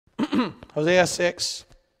Hosea 6.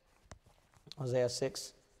 Hosea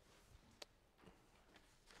 6.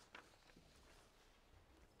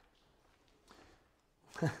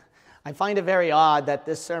 I find it very odd that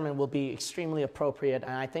this sermon will be extremely appropriate,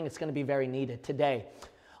 and I think it's going to be very needed today.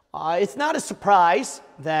 It's not a surprise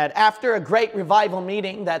that after a great revival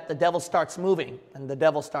meeting that the devil starts moving and the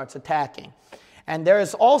devil starts attacking. And there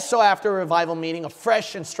is also after a revival meeting a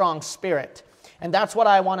fresh and strong spirit. And that's what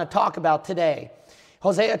I want to talk about today.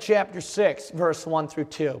 Hosea chapter 6, verse 1 through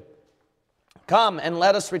 2. Come and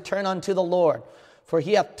let us return unto the Lord, for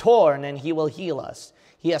he hath torn and he will heal us.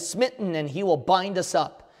 He hath smitten and he will bind us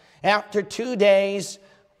up. After 2 days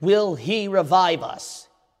will he revive us.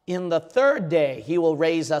 In the third day he will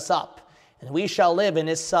raise us up, and we shall live in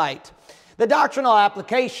his sight. The doctrinal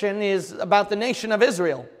application is about the nation of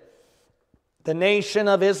Israel. The nation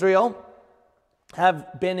of Israel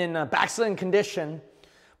have been in a backslidden condition,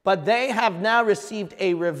 but they have now received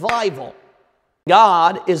a revival.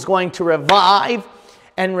 God is going to revive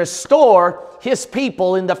and restore his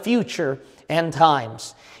people in the future end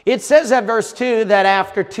times. It says at verse 2 that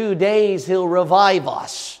after 2 days he'll revive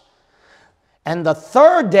us. And the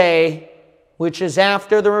third day, which is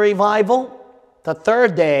after the revival, the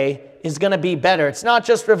third day is going to be better. It's not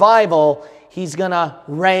just revival, he's going to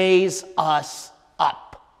raise us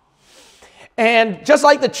up. And just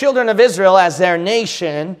like the children of Israel as their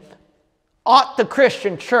nation, ought the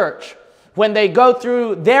Christian church, when they go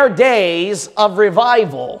through their days of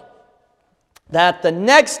revival, that the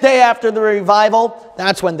next day after the revival,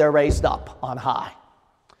 that's when they're raised up on high.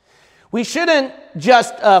 We shouldn't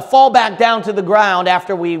just fall back down to the ground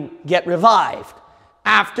after we get revived.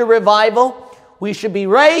 After revival, we should be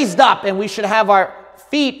raised up and we should have our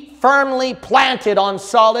feet firmly planted on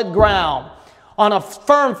solid ground, on a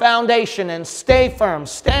firm foundation, and stay firm,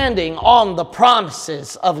 standing on the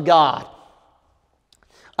promises of God.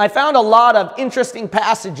 I found a lot of interesting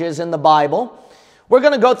passages in the Bible. We're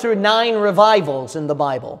going to go through 9 revivals in the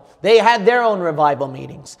Bible. They had their own revival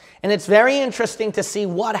meetings. And it's very interesting to see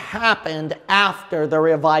what happened after the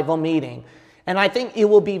revival meeting. And I think it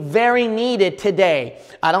will be very needed today.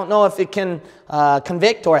 I don't know if it can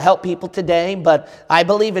convict or help people today, but I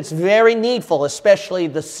believe it's very needful, especially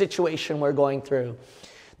the situation we're going through.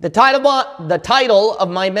 The title of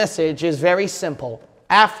my message is very simple.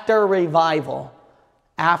 After Revival.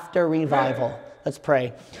 After Revival. Let's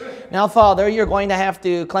pray. Now, Father, you're going to have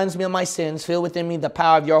to cleanse me of my sins, fill within me the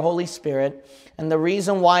power of your Holy Spirit. And the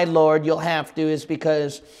reason why, Lord, you'll have to is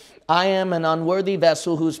because I am an unworthy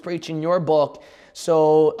vessel who's preaching your book.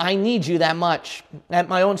 So I need you that much. At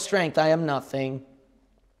my own strength, I am nothing.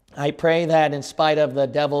 I pray that in spite of the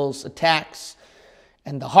devil's attacks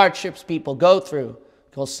and the hardships people go through,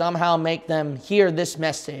 you'll somehow make them hear this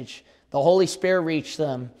message. The Holy Spirit reach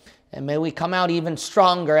them. And may we come out even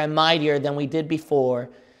stronger and mightier than we did before.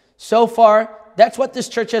 So far, that's what this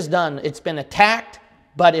church has done. It's been attacked,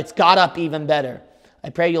 but it's got up even better.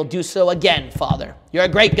 I pray you'll do so again, Father. You're a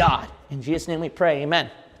great God. In Jesus' name we pray. Amen.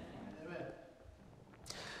 Amen.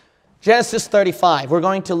 Genesis 35. We're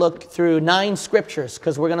going to look through 9 scriptures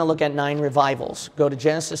because we're going to look at 9 revivals. Go to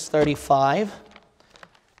Genesis 35.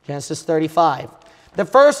 Genesis 35. The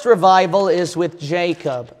first revival is with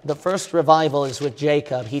Jacob. The first revival is with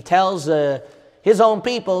Jacob. He tells his own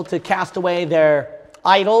people to cast away their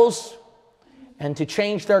idols and to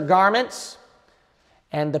change their garments.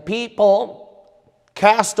 And the people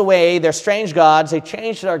cast away their strange gods. They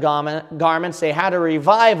changed their garments. They had a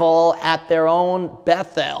revival at their own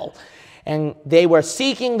Bethel. And they were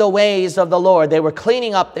seeking the ways of the Lord. They were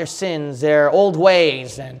cleaning up their sins, their old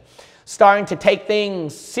ways, and starting to take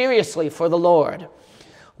things seriously for the Lord.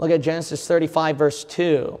 Look at Genesis 35, verse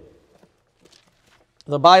 2.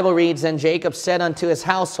 The Bible reads, And Jacob said unto his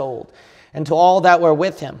household, and to all that were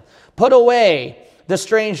with him, Put away the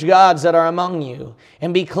strange gods that are among you,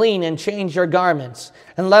 and be clean, and change your garments.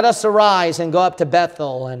 And let us arise and go up to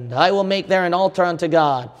Bethel, and I will make there an altar unto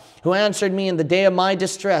God, who answered me in the day of my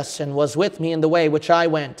distress, and was with me in the way which I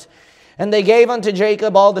went. And they gave unto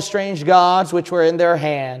Jacob all the strange gods which were in their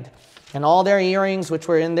hand, and all their earrings which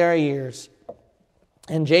were in their ears.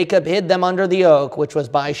 And Jacob hid them under the oak, which was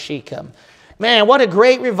by Shechem. Man, what a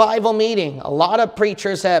great revival meeting. A lot of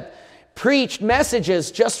preachers have preached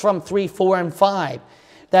messages just from 3, 4, and 5.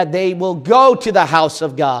 That they will go to the house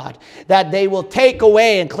of God. That they will take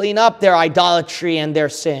away and clean up their idolatry and their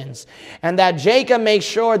sins. And that Jacob makes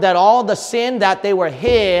sure that all the sin that they were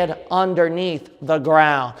hid underneath the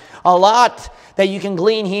ground. A lot that you can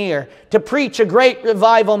glean here to preach a great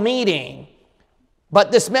revival meeting. But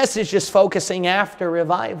this message is focusing after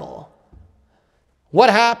revival. What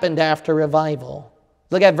happened after revival?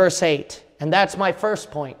 Look at verse 8. And that's my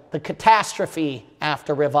first point, the catastrophe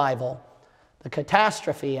after revival. The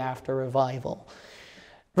catastrophe after revival.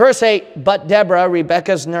 Verse 8, but Deborah,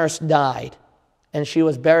 Rebekah's nurse, died, and she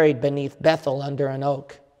was buried beneath Bethel under an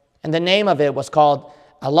oak. And the name of it was called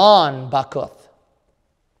Elon Bakuth.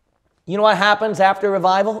 You know what happens after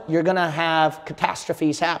revival? You're going to have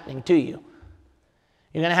catastrophes happening to you.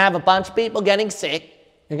 You're going to have a bunch of people getting sick.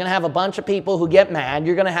 You're going to have a bunch of people who get mad.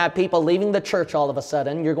 You're going to have people leaving the church all of a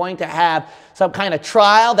sudden. You're going to have some kind of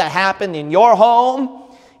trial that happened in your home,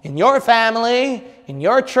 in your family, in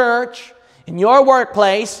your church, in your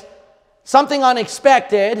workplace, something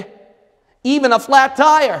unexpected, even a flat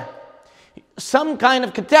tire. Some kind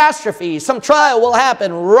of catastrophe, some trial will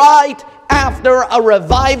happen right after a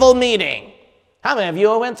revival meeting. How many of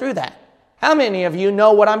you went through that? How many of you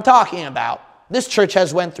know what I'm talking about? This church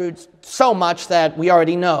has went through so much that we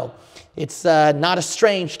already know. It's not as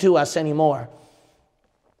strange to us anymore.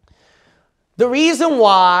 The reason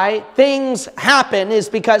why things happen is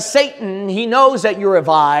because Satan, he knows that you're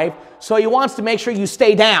revived, so he wants to make sure you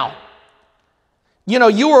stay down. You know,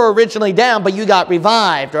 you were originally down, but you got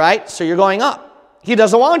revived, right? So you're going up. He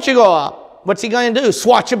doesn't want you to go up. What's he going to do?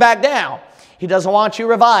 Swat you back down. He doesn't want you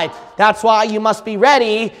revived. That's why you must be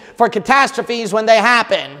ready for catastrophes when they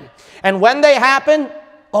happen. And when they happen,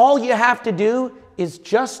 all you have to do is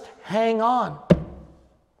just hang on.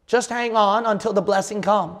 Just hang on until the blessing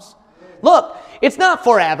comes. Look, it's not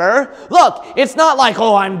forever. Look, it's not like,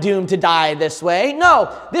 oh, I'm doomed to die this way.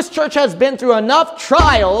 No, this church has been through enough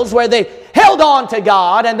trials where they held on to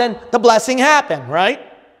God and then the blessing happened, right?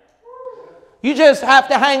 You just have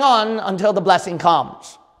to hang on until the blessing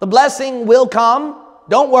comes. The blessing will come.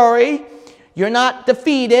 Don't worry. You're not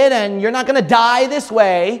defeated and you're not going to die this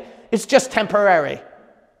way. It's just temporary.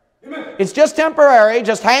 Amen. It's just temporary.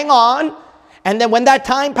 Just hang on. And then when that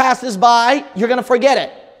time passes by, you're going to forget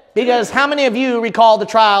it. Because how many of you recall the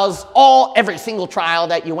trials, every single trial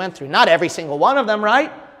that you went through? Not every single one of them,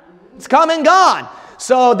 right? It's come and gone.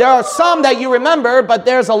 So there are some that you remember, but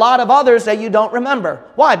there's a lot of others that you don't remember.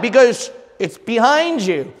 Why? Because it's behind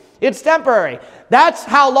you. It's temporary. That's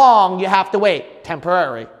how long you have to wait.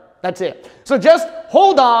 Temporary. That's it. So just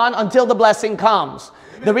hold on until the blessing comes.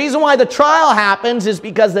 The reason why the trial happens is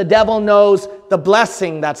because the devil knows the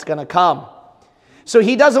blessing that's going to come. So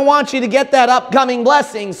he doesn't want you to get that upcoming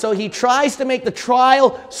blessing. So he tries to make the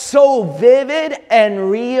trial so vivid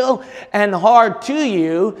and real and hard to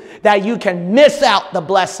you that you can miss out the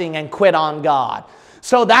blessing and quit on God.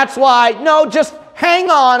 So that's why, no, just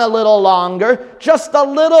hang on a little longer, just a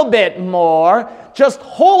little bit more. Just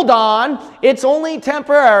hold on. It's only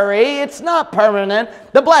temporary. It's not permanent.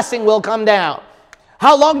 The blessing will come down.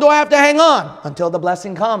 How long do I have to hang on? Until the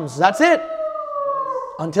blessing comes. That's it.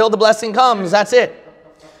 Until the blessing comes. That's it.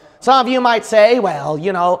 Some of you might say, well,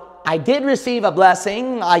 you know, I did receive a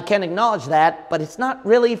blessing. I can acknowledge that, but it's not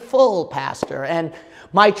really full, Pastor. And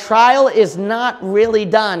my trial is not really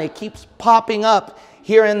done. It keeps popping up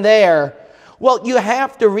here and there. Well, you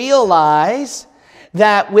have to realize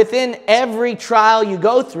that within every trial you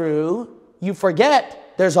go through, you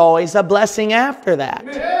forget there's always a blessing after that.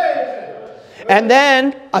 And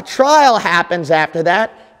then a trial happens after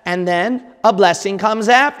that, and then a blessing comes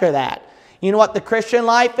after that. You know what the Christian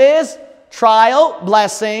life is? Trial,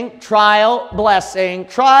 blessing, trial, blessing,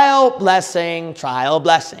 trial, blessing, trial,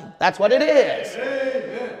 blessing. That's what it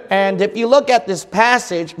is. And if you look at this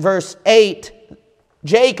passage, verse 8,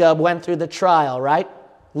 Jacob went through the trial, right?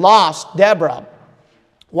 Lost Deborah,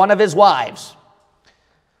 one of his wives.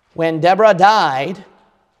 When Deborah died,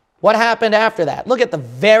 what happened after that? Look at the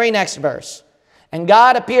very next verse. And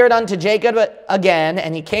God appeared unto Jacob again,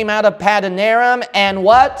 and he came out of Paddan Aram, and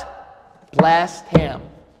what? Blessed him.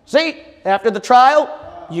 See, after the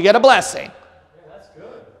trial, you get a blessing. Yeah, that's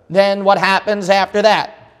good. Then what happens after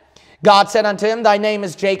that? God said unto him, thy name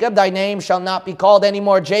is Jacob, thy name shall not be called any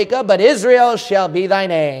more Jacob, but Israel shall be thy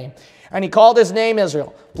name. And he called his name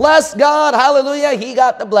Israel. Bless God, hallelujah, he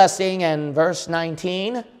got the blessing. And verse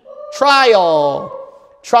 19, trial.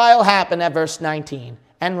 Trial happened at verse 19.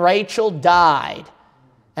 And Rachel died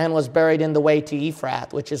and was buried in the way to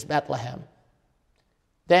Ephrath, which is Bethlehem.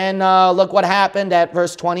 Then look what happened at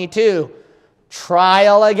verse 22.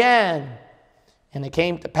 Trial again. And it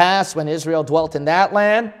came to pass when Israel dwelt in that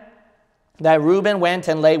land, that Reuben went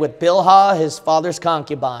and lay with Bilhah, his father's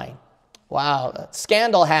concubine. Wow, a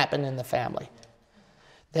scandal happened in the family.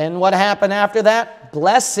 Then what happened after that?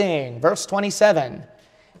 Blessing. Verse 27.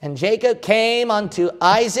 And Jacob came unto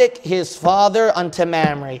Isaac his father unto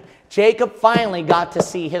Mamre. Jacob finally got to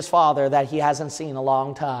see his father that he hasn't seen a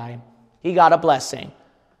long time. He got a blessing.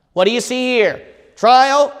 What do you see here?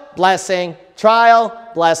 Trial, blessing,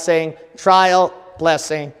 Trial, blessing, trial,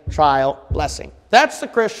 blessing, trial, blessing. That's the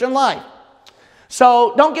Christian life.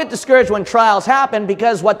 So don't get discouraged when trials happen,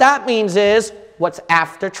 because what that means is what's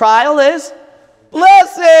after trial is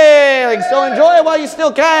blessing. So enjoy it while you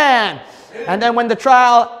still can. And then when the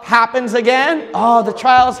trial happens again, oh, the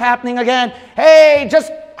trial's happening again. Hey,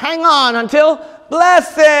 just hang on until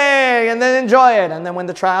blessing, and then enjoy it. And then when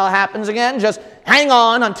the trial happens again, just hang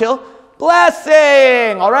on until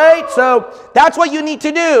blessing. All right? So that's what you need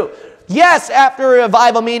to do. Yes, after a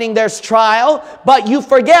revival meeting, there's trial, but you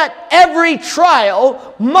forget every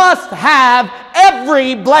trial must have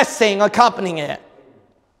every blessing accompanying it.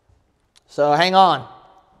 So hang on.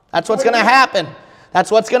 That's what's going to happen.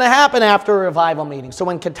 That's what's going to happen after a revival meeting. So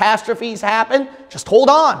when catastrophes happen, just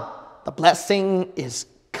hold on. The blessing is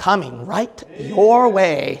coming right your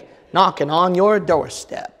way, knocking on your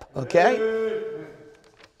doorstep. Okay?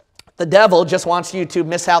 The devil just wants you to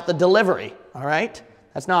miss out the delivery. All right?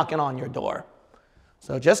 That's knocking on your door.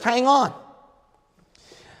 So just hang on.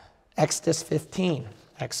 Exodus 15.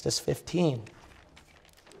 Exodus 15.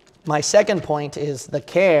 My second point is the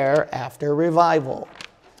care after revival.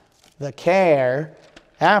 The care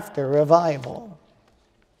after revival.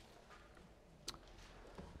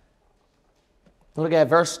 Look at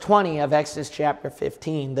verse 20 of Exodus chapter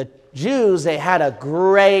 15. The Jews, they had a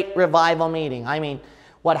great revival meeting. I mean,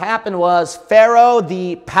 what happened was Pharaoh,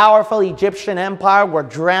 the powerful Egyptian empire, were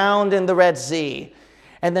drowned in the Red Sea.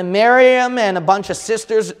 And then Miriam and a bunch of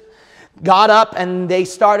sisters got up and they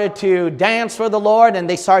started to dance for the Lord, and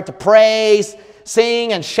they started to praise,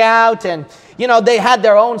 sing, and shout. And, you know, they had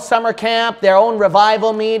their own summer camp, their own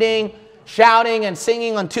revival meeting, shouting and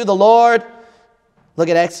singing unto the Lord. Look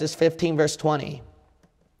at Exodus 15, verse 20.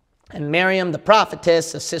 And Miriam, the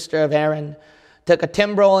prophetess, the sister of Aaron, took a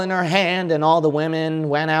timbrel in her hand, and all the women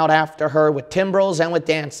went out after her with timbrels and with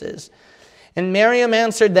dances. And Miriam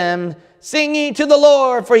answered them, Sing ye to the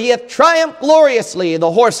Lord, for he hath triumphed gloriously.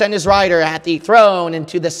 The horse and his rider hath he thrown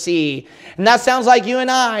into the sea. And that sounds like you and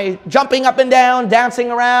I, jumping up and down, dancing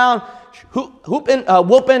around, whooping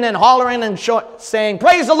and hollering and saying,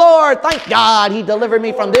 Praise the Lord, thank God he delivered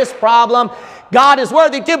me from this problem. God is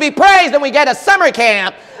worthy to be praised, and we get a summer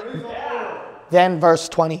camp. Then verse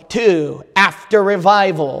 22, after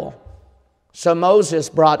revival. So Moses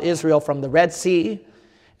brought Israel from the Red Sea,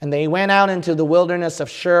 and they went out into the wilderness of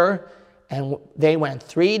Shur, and they went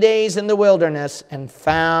 3 days in the wilderness and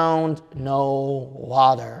found no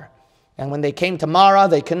water. And when they came to Marah,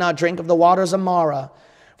 they could not drink of the waters of Marah,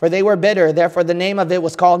 for they were bitter. Therefore the name of it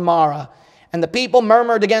was called Marah. And the people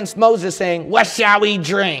murmured against Moses, saying, What shall we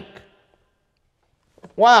drink?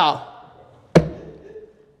 Wow.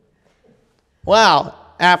 Wow,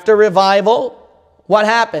 after revival, what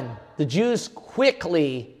happened? The Jews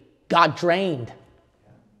quickly got drained.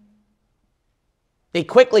 They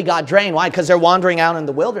quickly got drained. Why? Because they're wandering out in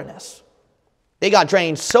the wilderness. They got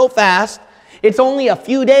drained so fast. It's only a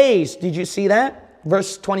few days. Did you see that?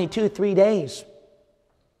 Verse 22, 3 days.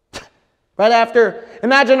 Right after,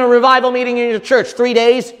 imagine a revival meeting in your church. 3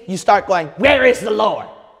 days, you start going, Where is the Lord?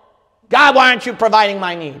 God, why aren't you providing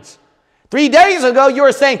my needs? 3 days ago, you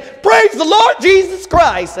were saying, Praise the Lord Jesus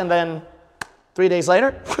Christ. And then 3 days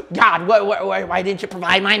later, God, why didn't you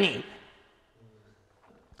provide my need?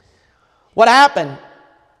 What happened?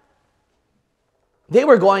 They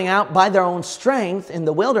were going out by their own strength in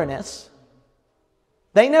the wilderness.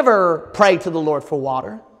 They never prayed to the Lord for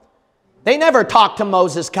water. They never talked to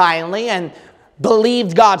Moses kindly and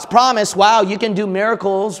believed God's promise. Wow, you can do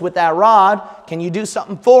miracles with that rod. Can you do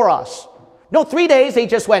something for us? No, 3 days they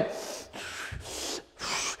just went...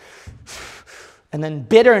 And then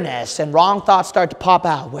bitterness and wrong thoughts start to pop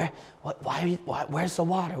out. Where's the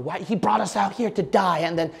water? Why he brought us out here to die?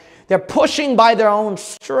 And then they're pushing by their own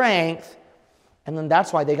strength. And then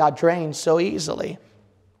that's why they got drained so easily.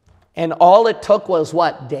 And all it took was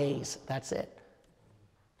what? Days. That's it.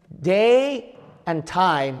 Day and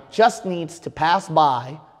time just needs to pass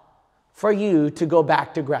by for you to go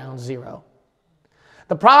back to ground zero.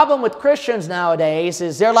 The problem with Christians nowadays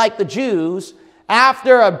is they're like the Jews.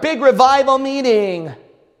 After a big revival meeting,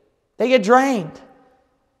 they get drained.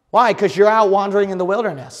 Why? Because you're out wandering in the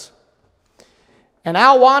wilderness. And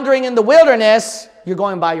out wandering in the wilderness, you're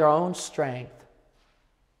going by your own strength.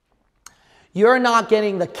 You're not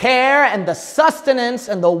getting the care and the sustenance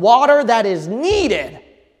and the water that is needed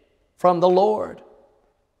from the Lord.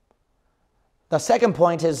 The second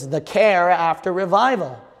point is the care after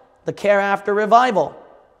revival. The care after revival.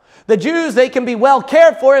 The Jews, they can be well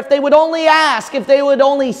cared for if they would only ask, if they would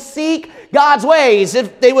only seek God's ways,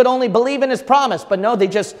 if they would only believe in His promise. But no, they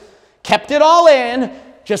just kept it all in,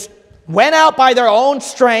 just went out by their own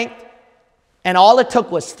strength, And all it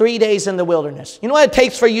took was 3 days in the wilderness. You know what it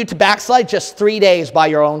takes for you to backslide? Just 3 days by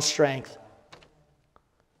your own strength.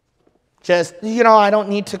 Just, I don't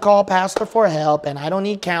need to call pastor for help, and I don't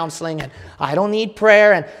need counseling, and I don't need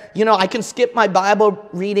prayer, and, I can skip my Bible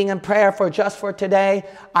reading and prayer for today.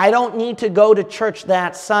 I don't need to go to church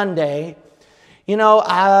that Sunday.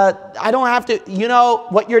 I don't have to,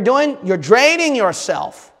 what you're doing? You're draining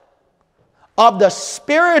yourself of the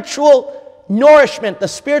spiritual nourishment, the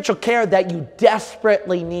spiritual care that you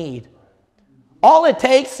desperately need. All it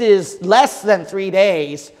takes is less than 3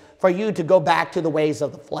 days for you to go back to the ways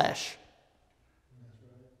of the flesh.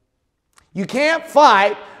 You can't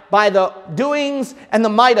fight by the doings and the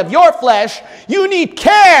might of your flesh. You need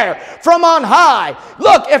care from on high.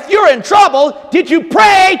 Look, if you're in trouble, did you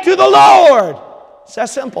pray to the Lord? It's that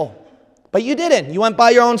simple. But you didn't. You went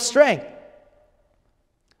by your own strength.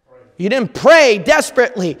 You didn't pray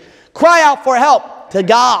desperately. Cry out for help to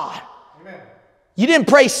God. Amen. You didn't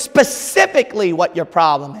pray specifically what your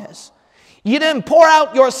problem is. You didn't pour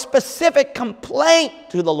out your specific complaint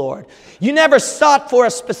to the Lord. You never sought for a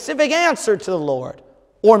specific answer to the Lord.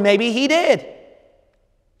 Or maybe He did.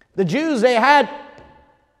 The Jews, they had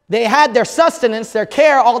their sustenance, their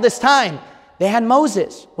care all this time. They had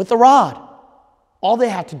Moses with the rod. All they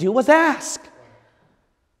had to do was ask.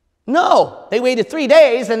 No, they waited 3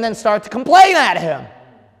 days and then started to complain at Him.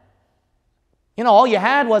 All you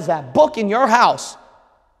had was that book in your house.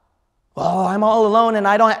 Well, I'm all alone and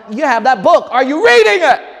you have that book. Are you reading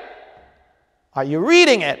it? Are you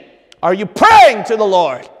reading it? Are you praying to the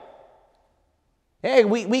Lord? Hey,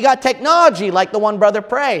 we got technology like the one brother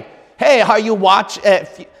prayed. Hey, are you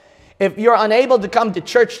if you're unable to come to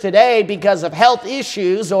church today because of health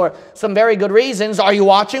issues or some very good reasons, are you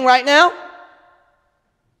watching right now?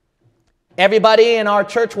 Everybody in our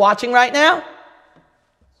church watching right now?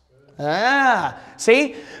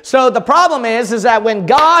 See? So the problem is that when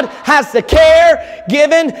God has the care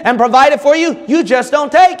given and provided for you, you just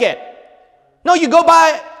don't take it. No, you go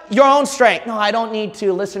by your own strength. No, I don't need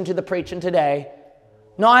to listen to the preaching today.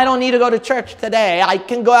 No, I don't need to go to church today. I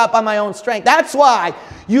can go out by my own strength. That's why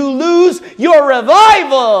you lose your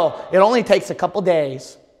revival. It only takes a couple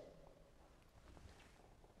days.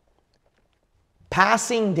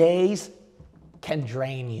 Passing days can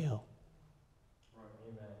drain you.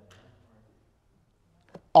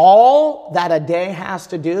 All that a day has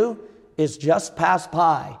to do is just pass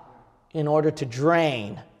by in order to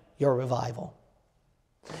drain your revival.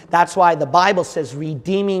 That's why the Bible says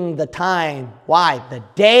redeeming the time. Why? The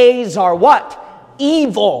days are what?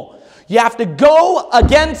 Evil. You have to go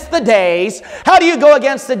against the days. How do you go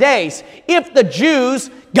against the days? If the Jews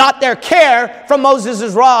got their care from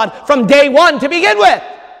Moses' rod from day one to begin with,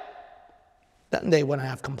 then they wouldn't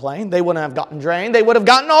have complained. They wouldn't have gotten drained. They would have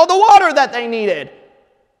gotten all the water that they needed.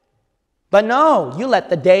 But no, you let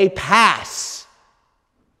the day pass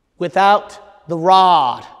without the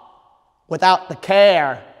rod, without the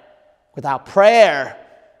care, without prayer,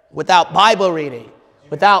 without Bible reading,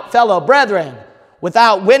 without fellow brethren,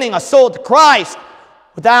 without winning a soul to Christ,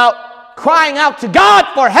 without crying out to God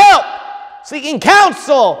for help, seeking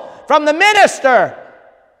counsel from the minister.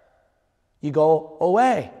 You go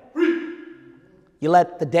away. You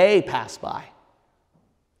let the day pass by.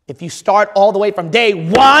 If you start all the way from day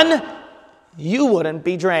one, you wouldn't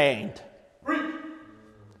be drained.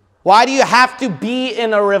 Why do you have to be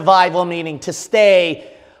in a revival meeting to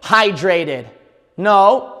stay hydrated?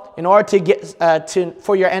 No, in order to get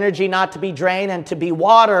for your energy not to be drained and to be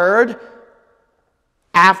watered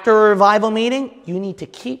after a revival meeting, you need to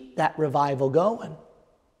keep that revival going.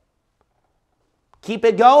 Keep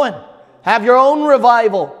it going. Have your own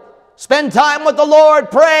revival. Spend time with the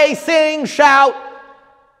Lord. Pray, sing, shout.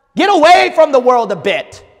 Get away from the world a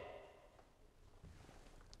bit.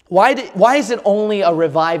 Why is it only a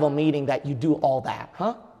revival meeting that you do all that,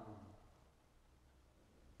 huh?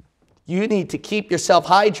 You need to keep yourself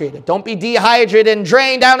hydrated. Don't be dehydrated and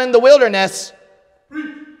drained down in the wilderness.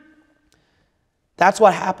 That's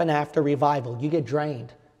what happened after revival. You get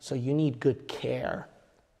drained, so you need good care.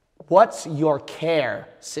 What's your care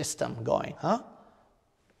system going, huh?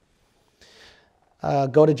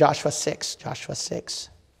 Go to Joshua 6. Joshua 6.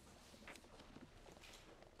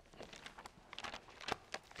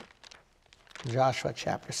 Joshua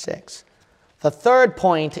chapter 6. The third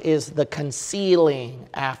point is the concealing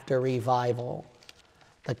after revival.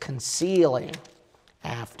 The concealing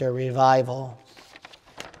after revival.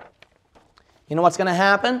 You know what's going to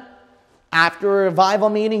happen? After a revival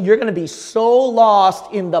meeting, you're going to be so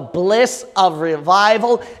lost in the bliss of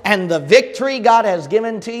revival and the victory God has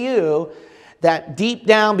given to you that deep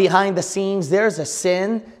down behind the scenes, there's a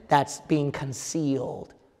sin that's being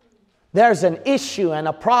concealed. There's an issue and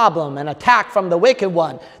a problem, an attack from the wicked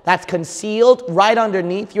one that's concealed right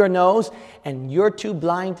underneath your nose, and you're too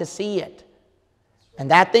blind to see it.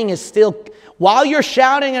 And that thing is still, while you're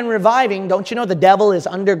shouting and reviving, don't you know the devil is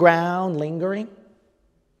underground lingering?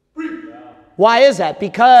 Why is that?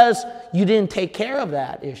 Because you didn't take care of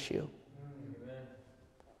that issue.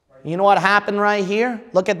 You know what happened right here?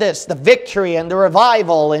 Look at this, the victory and the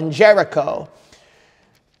revival in Jericho.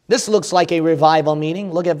 This looks like a revival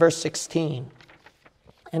meeting. Look at verse 16.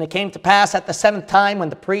 And it came to pass at the 7th time when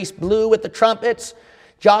the priest blew with the trumpets,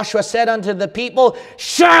 Joshua said unto the people,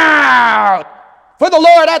 shout, for the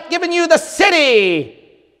Lord hath given you the city.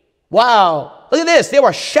 Wow. Look at this. They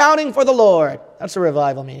were shouting for the Lord. That's a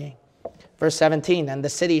revival meeting. Verse 17, and the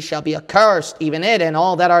city shall be accursed, even it and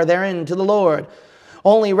all that are therein to the Lord.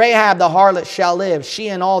 Only Rahab the harlot shall live, she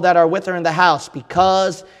and all that are with her in the house,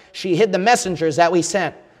 because she hid the messengers that we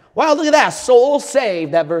sent. Wow, look at that. Soul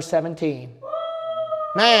saved at verse 17.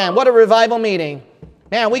 Man, what a revival meeting.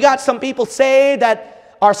 Man, we got some people saved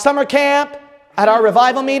at our summer camp, at our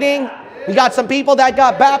revival meeting. We got some people that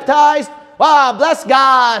got baptized. Wow, bless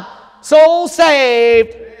God. Soul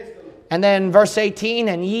saved. And then verse 18,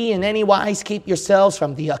 and ye in any wise keep yourselves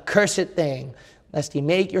from the accursed thing, lest ye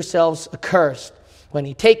make yourselves accursed. When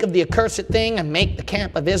ye take of the accursed thing and make the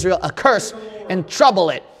camp of Israel accursed and trouble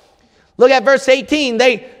it. Look at verse 18.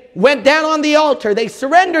 They went down on the altar. They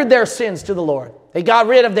surrendered their sins to the Lord. They got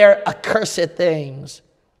rid of their accursed things.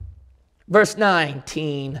 Verse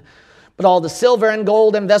 19. But all the silver and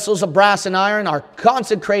gold and vessels of brass and iron are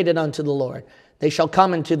consecrated unto the Lord. They shall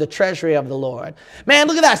come into the treasury of the Lord. Man,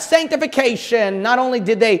 look at that. Sanctification. Not only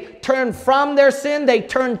did they turn from their sin, they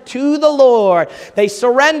turned to the Lord. They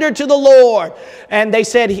surrendered to the Lord. And they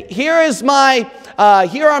said, here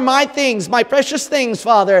are my things, my precious things,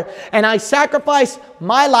 Father. And I sacrifice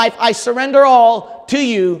my life. I surrender all to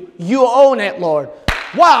you. You own it, Lord.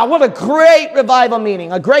 Wow, what a great revival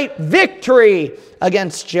meeting. A great victory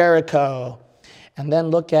against Jericho. And then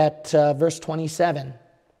look at verse 27.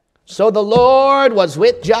 So the Lord was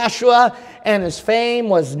with Joshua, and his fame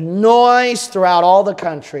was noised throughout all the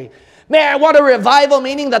country. Man, what a revival,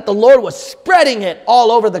 meaning that the Lord was spreading it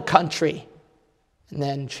all over the country. And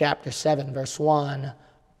then chapter 7, verse 1.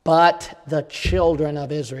 But the children of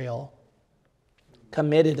Israel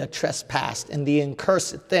committed a trespass in the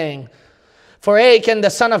accursed thing. For Achan, the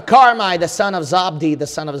son of Carmi, the son of Zabdi, the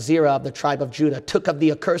son of Zerah of the tribe of Judah, took of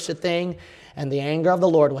the accursed thing, and the anger of the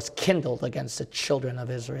Lord was kindled against the children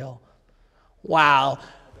of Israel. Wow.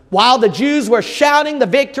 While the Jews were shouting the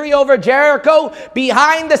victory over Jericho,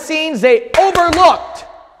 behind the scenes they overlooked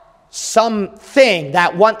something.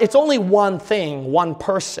 It's only one thing, one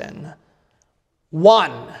person.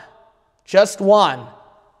 Just one.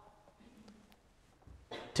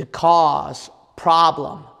 To cause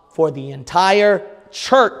problem for the entire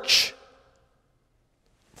church,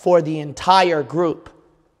 for the entire group,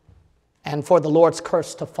 and for the Lord's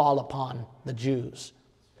curse to fall upon the Jews.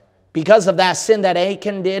 Because of that sin that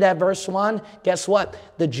Achan did at verse 1, guess what?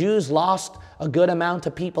 The Jews lost a good amount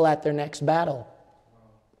of people at their next battle.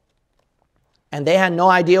 And they had no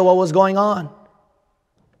idea what was going on.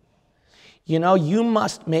 You know, you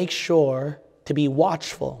must make sure to be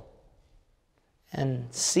watchful and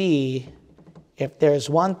see if there's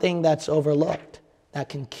one thing that's overlooked that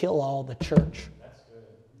can kill all the church.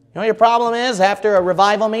 You know what your problem is after a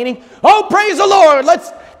revival meeting? Oh, praise the Lord,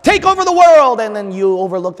 let's take over the world. And then you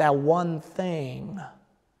overlook that one thing.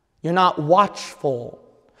 You're not watchful.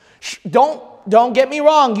 Don't get me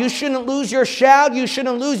wrong. You shouldn't lose your shout. You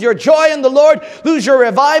shouldn't lose your joy in the Lord, lose your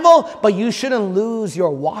revival. But you shouldn't lose your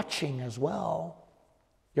watching as well.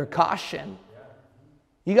 Your caution.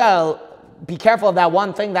 You got to be careful of that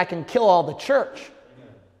one thing that can kill all the church.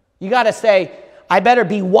 You got to say, I better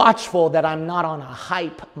be watchful that I'm not on a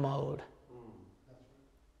hype mode.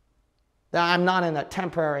 That I'm not in a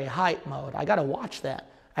temporary hype mode. I got to watch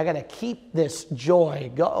that. I got to keep this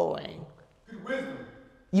joy going. Good wisdom.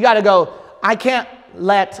 You got to go, I can't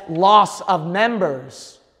let loss of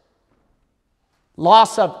members,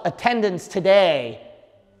 loss of attendance today,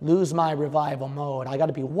 lose my revival mode. I got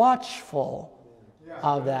to be watchful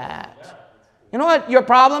of that. You know what your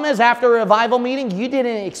problem is after a revival meeting? You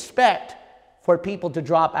didn't expect for people to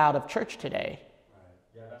drop out of church today.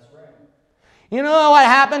 Yeah, that's right. You know what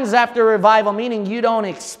happens after a revival meeting? You don't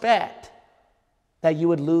expect that you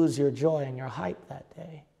would lose your joy and your hype that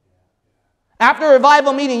day. After a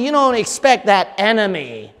revival meeting, you don't expect that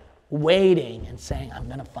enemy waiting and saying, I'm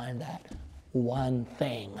going to find that one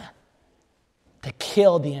thing to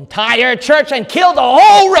kill the entire church and kill the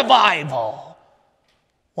whole revival.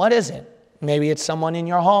 What is it? Maybe it's someone in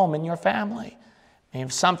your home, in your family. Maybe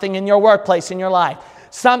something in your workplace, in your life.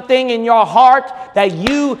 Something in your heart that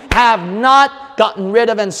you have not gotten rid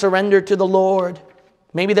of and surrendered to the Lord.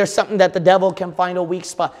 Maybe there's something that the devil can find a weak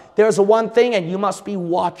spot. There's one thing, and you must be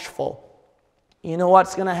watchful. You know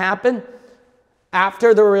what's going to happen?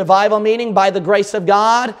 After the revival meeting, by the grace of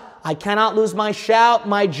God, I cannot lose my shout,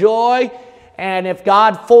 my joy. And if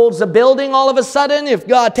God folds the building all of a sudden, if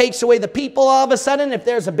God takes away the people all of a sudden, if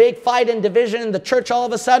there's a big fight and division in the church all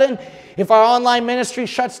of a sudden, if our online ministry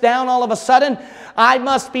shuts down all of a sudden, I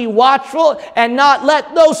must be watchful and not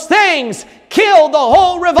let those things kill the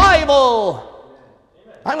whole revival.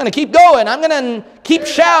 I'm going to keep going. I'm going to keep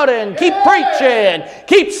shouting, keep preaching,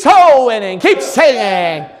 keep sowing, and keep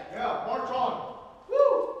singing. Yeah, march on.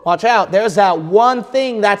 Watch out. There's that one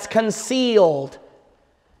thing that's concealed.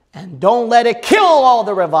 And don't let it kill all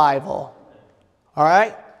the revival. All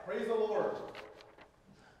right? Praise the Lord.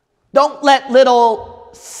 Don't let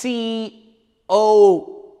little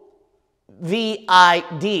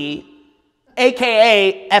COVID,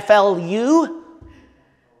 a.k.a. FLU,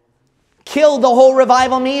 kill the whole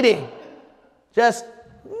revival meeting. Just,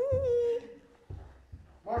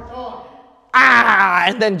 March on.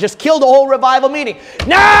 and then just kill the whole revival meeting.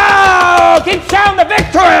 No! Keep shouting the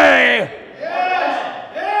victory!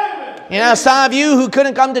 You know, some of you who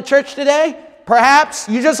couldn't come to church today, perhaps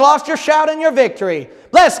you just lost your shout and your victory.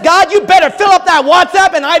 Bless God, you better fill up that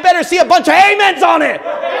WhatsApp and I better see a bunch of amens on it.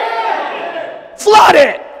 Flood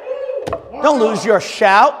it. Don't lose your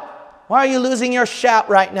shout. Why are you losing your shout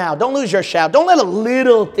right now? Don't lose your shout. Don't let a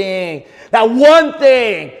little thing, that one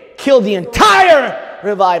thing, kill the entire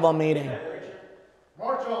revival meeting.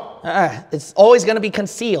 March on. It's always going to be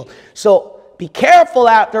concealed. So, be careful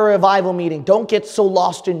after a revival meeting. Don't get so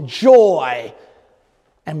lost in joy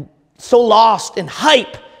and so lost in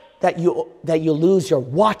hype that you lose your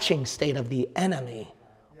watching state of the enemy.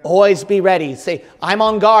 Always be ready. Say, I'm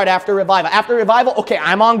on guard after revival. After revival, okay,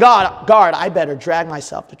 I'm on guard. I better drag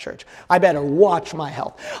myself to church. I better watch my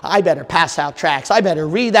health. I better pass out tracts. I better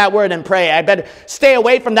read that word and pray. I better stay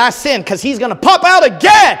away from that sin because he's going to pop out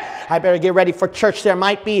again. I better get ready for church. There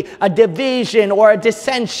might be a division or a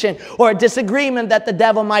dissension or a disagreement that the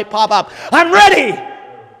devil might pop up. I'm ready. Amen.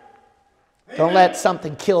 Don't let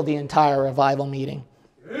something kill the entire revival meeting.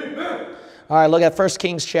 Amen. All right, look at 1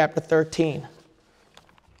 Kings chapter 13.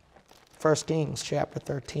 1 Kings chapter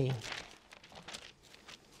 13.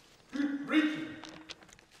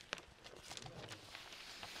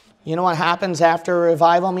 You know what happens after a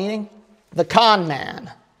revival meeting? The con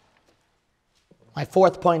man. My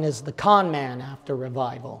fourth point is the con man after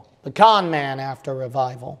revival. The con man after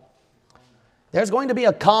revival. There's going to be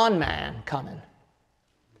a con man coming.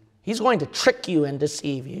 He's going to trick you and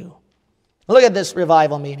deceive you. Look at this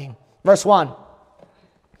revival meeting. Verse 1.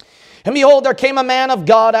 And behold, there came a man of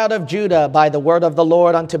God out of Judah by the word of the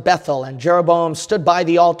Lord unto Bethel, and Jeroboam stood by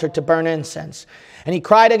the altar to burn incense. And he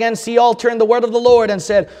cried against the altar in the word of the Lord, and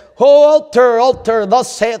said, O altar, altar,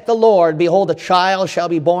 thus saith the Lord, behold, a child shall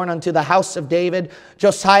be born unto the house of David,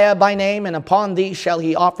 Josiah by name, and upon thee shall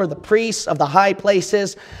he offer the priests of the high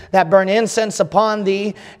places that burn incense upon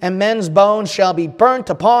thee, and men's bones shall be burnt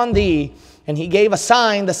upon thee. And he gave a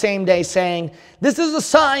sign the same day, saying, This is a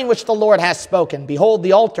sign which the Lord hath spoken. Behold,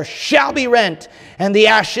 the altar shall be rent, and the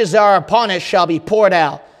ashes that are upon it shall be poured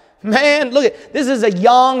out. Man, look at this. Is a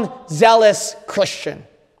young, zealous Christian.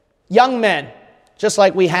 Young men, just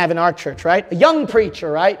like we have in our church, right? A young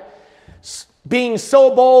preacher, right? Being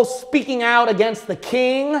so bold, speaking out against the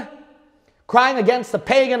king, crying against the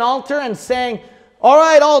pagan altar and saying, all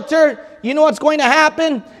right, altar, you know what's going to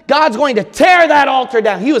happen? God's going to tear that altar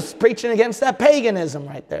down. He was preaching against that paganism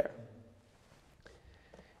right there.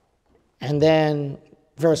 And then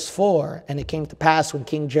verse 4, and it came to pass when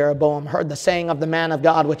King Jeroboam heard the saying of the man of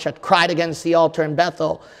God which had cried against the altar in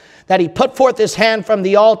Bethel, that he put forth his hand from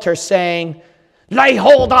the altar, saying, Lay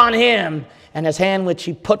hold on him. And his hand which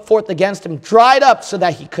he put forth against him dried up, so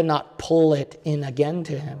that he could not pull it in again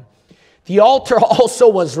to him. The altar also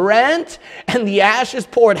was rent, and the ashes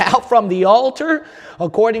poured out from the altar,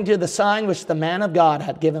 according to the sign which the man of God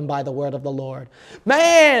had given by the word of the Lord.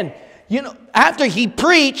 Man, you know, after he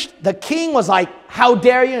preached, the king was like, how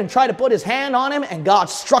dare you, and tried to put his hand on him, and God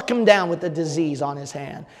struck him down with the disease on his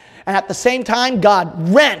hand. And at the same time, God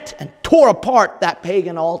rent and tore apart that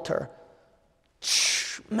pagan altar.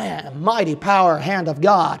 Man, mighty power, hand of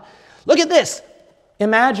God. Look at this.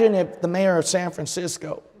 Imagine if the mayor of San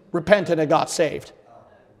Francisco repented and got saved.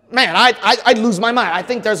 Man, I'd lose my mind. I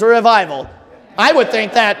think there's a revival. I would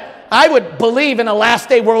think that I would believe in a last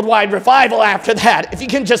day worldwide revival after that, if you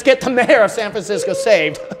can just get the mayor of San Francisco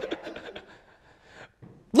saved.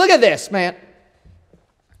 Look at this, man.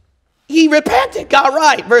 He repented, got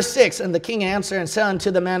right. Verse 6, and the king answered and said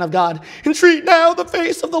unto the man of God, entreat now the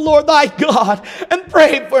face of the Lord thy God, and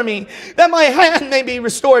pray for me, that my hand may be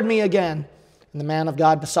restored me again. And the man of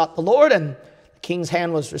God besought the Lord, and the king's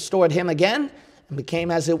hand was restored him again, and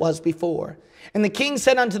became as it was before. And the king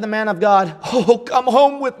said unto the man of God, oh, come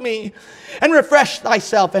home with me, and refresh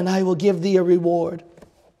thyself, and I will give thee a reward.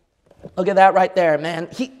 Look at that right there, man.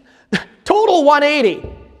 Total 180.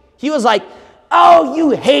 He was like, oh,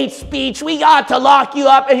 you hate speech. We got to lock you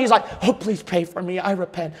up. And he's like, oh, please pray for me. I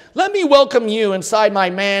repent. Let me welcome you inside my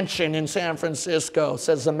mansion in San Francisco,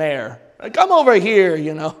 says the mayor. Come over here,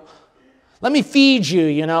 you know. Let me feed you,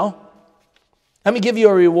 you know. Let me give you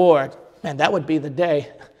a reward. Man, that would be the day.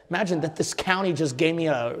 Imagine that this county just gave me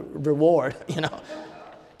a reward, you know.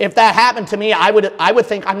 If that happened to me, I would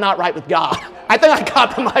think I'm not right with God. I think I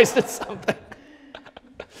compromised at something.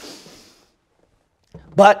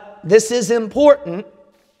 But this is important.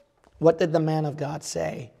 What did the man of God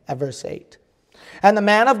say at verse 8? And the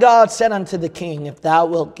man of God said unto the king, if thou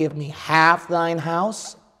wilt give me half thine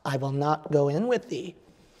house, I will not go in with thee.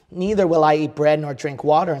 Neither will I eat bread nor drink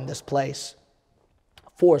water in this place.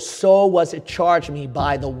 For so was it charged me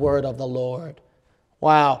by the word of the Lord.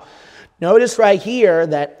 Wow. Notice right here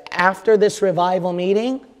that after this revival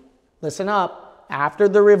meeting, listen up, after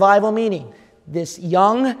the revival meeting, this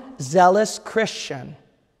young, zealous Christian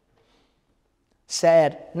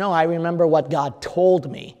said, no, I remember what God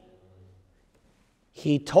told me.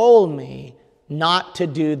 He told me not to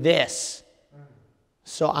do this.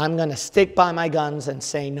 So I'm going to stick by my guns and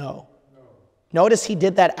say no. Notice he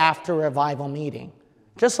did that after a revival meeting.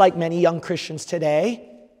 Just like many young Christians today,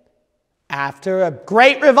 after a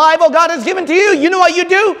great revival God has given to you, you know what you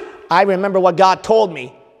do? I remember what God told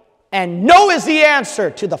me. And no is the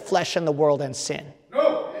answer to the flesh and the world and sin.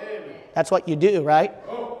 No. That's what you do, right?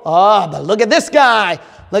 No. Oh, but look at this guy.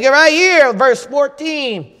 Look at right here, verse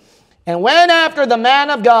 14. And went after the man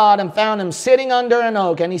of God and found him sitting under an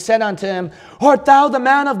oak. And he said unto him, art thou the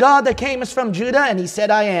man of God that camest from Judah? And he said,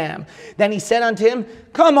 I am. Then he said unto him,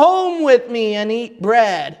 come home with me and eat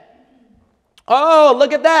bread. Oh,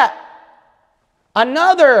 look at that.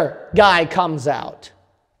 Another guy comes out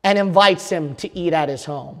and invites him to eat at his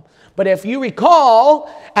home. But if you recall,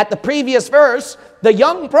 at the previous verse, the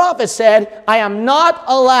young prophet said, I am not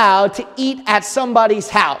allowed to eat at somebody's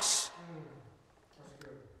house.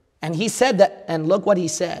 And he said that, and look what he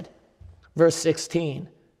said. Verse 16.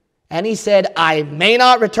 And he said, I may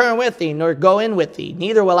not return with thee, nor go in with thee.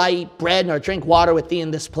 Neither will I eat bread, nor drink water with thee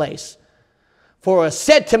in this place. For it was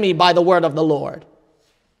said to me by the word of the Lord.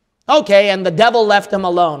 Okay, and the devil left him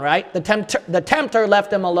alone, right? The tempter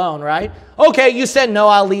left him alone, right? Okay, you said, no,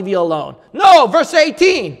 I'll leave you alone. No, verse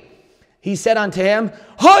 18. He said unto him,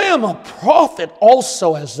 I am a prophet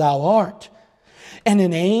also as thou art. And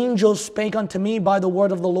an angel spake unto me by the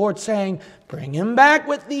word of the Lord, saying, bring him back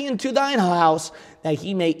with thee into thine house, that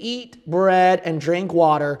he may eat bread and drink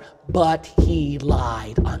water. But he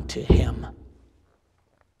lied unto him.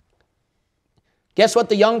 Guess what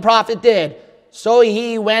the young prophet did? So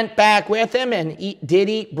he went back with him and did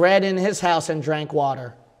eat bread in his house and drank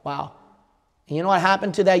water. Wow. And you know what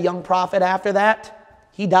happened to that young prophet after that?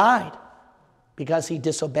 He died because he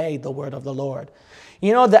disobeyed the word of the Lord.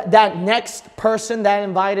 You know that next person that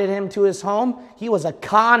invited him to his home, he was a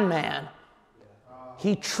con man.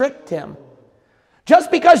 He tricked him.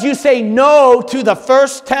 Just because you say no to the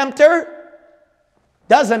first tempter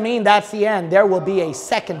doesn't mean that's the end. There will be a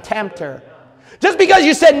second tempter. Just because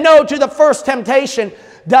you said no to the first temptation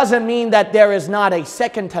doesn't mean that there is not a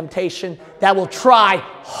second temptation that will try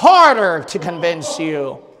harder to convince you.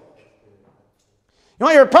 You know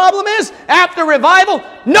what your problem is? After revival,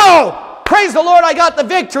 no! Praise the Lord, I got the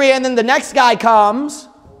victory. And then the next guy comes.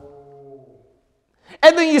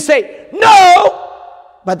 And then you say, no!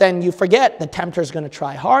 But then you forget the tempter's going to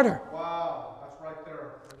try harder. Wow, that's right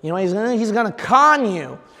there. You know what he's going to con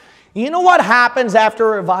you. You know what happens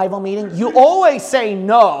after a revival meeting? You always say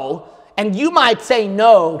no, and you might say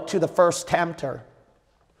no to the first tempter.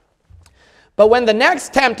 But when the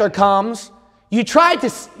next tempter comes, you try to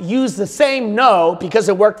use the same no because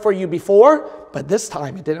it worked for you before, but this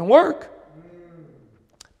time it didn't work.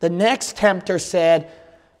 The next tempter said,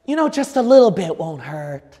 you know, just a little bit won't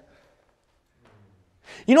hurt.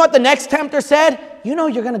 You know what the next tempter said? You know,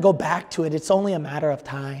 you're going to go back to it. It's only a matter of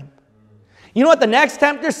time. You know what the next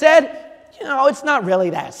tempter said? You know, it's not really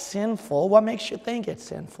that sinful. What makes you think it's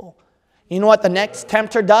sinful? You know what the next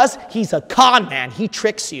tempter does? He's a con man. He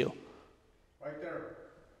tricks you. Right there.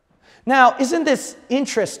 Now, isn't this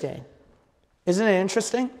interesting? Isn't it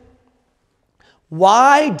interesting?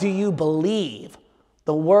 Why do you believe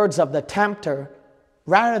the words of the tempter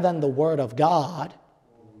rather than the Word of God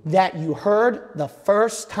that you heard the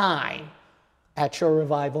first time at your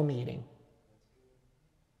revival meeting?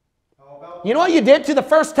 You know what you did to the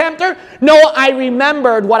first tempter? No, I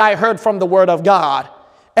remembered what I heard from the Word of God.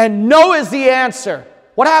 And no is the answer.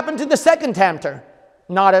 What happened to the second tempter?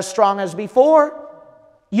 Not as strong as before.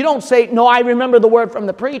 You don't say, no, I remember the word from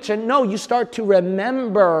the preacher. No, you start to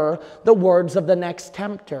remember the words of the next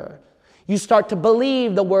tempter. You start to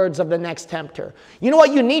believe the words of the next tempter. You know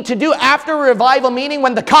what you need to do after a revival meeting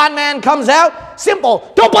when the con man comes out? Simple.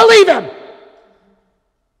 Don't believe him.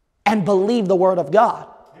 And believe the Word of God.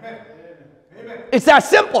 Amen. Amen. It's that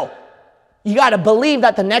simple. You got to believe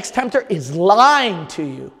that the next tempter is lying to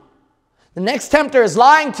you. The next tempter is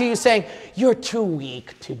lying to you saying, you're too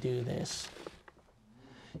weak to do this.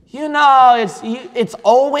 You know, it's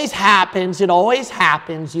always happens. It always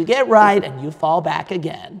happens. You get right and you fall back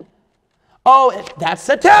again. Oh, that's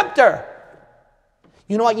the tempter.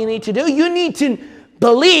 You know what you need to do? You need to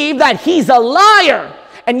believe that he's a liar.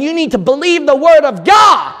 And you need to believe the Word of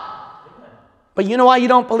God. But you know why you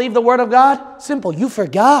don't believe the Word of God? Simple. You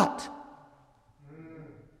forgot.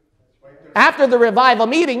 After the revival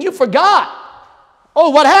meeting, you forgot. Oh,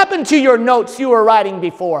 what happened to your notes you were writing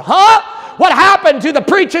before? Huh? What happened to the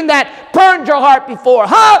preaching that burned your heart before?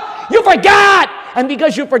 Huh? You forgot. And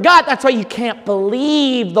because you forgot, that's why you can't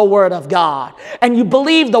believe the Word of God. And you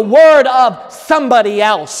believe the word of somebody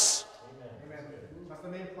else. Amen. That's the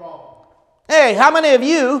main problem. Hey, how many of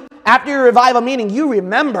you, after your revival meeting, you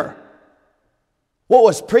remember what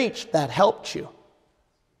was preached that helped you?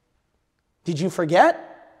 Did you forget?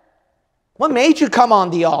 What made you come on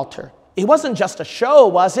the altar? It wasn't just a show,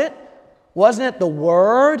 was it? Wasn't it the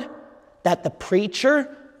word that the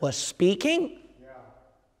preacher was speaking? Yeah.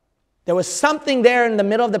 There was something there in the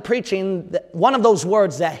middle of the preaching, one of those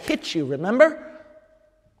words that hit you, remember?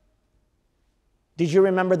 Did you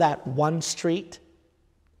remember that one street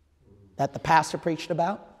that the pastor preached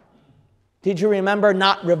about? Did you remember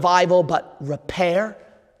not revival but repair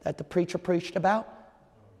that the preacher preached about?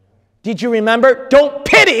 Did you remember, don't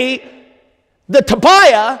pity the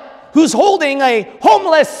Tobiah who's holding a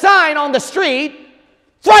homeless sign on the street,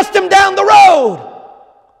 thrust him down the road?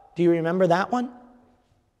 Do you remember that one?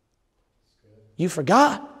 You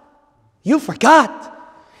forgot. You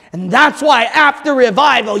forgot. And that's why after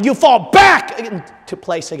revival you fall back into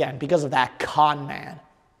place again because of that con man.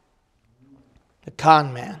 The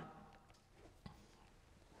con man.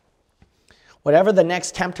 Whatever the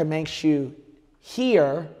next tempter makes you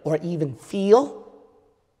hear or even feel,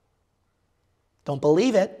 don't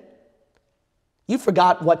believe it. You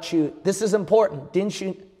forgot what you, this is important,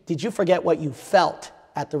 did you forget what you felt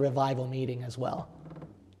at the revival meeting as well?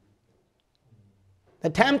 The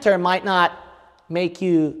tempter might not make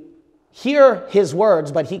you hear his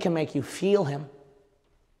words, but he can make you feel him.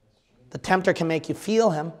 The tempter can make you feel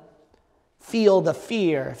him. Feel the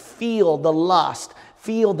fear, feel the lust,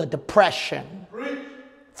 feel the depression,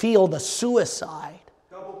 feel the suicide,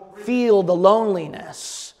 feel the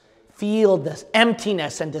loneliness, feel this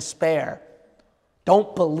emptiness and despair.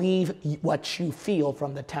 Don't believe what you feel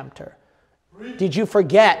from the tempter. Did you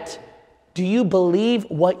forget? Do you believe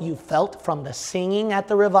what you felt from the singing at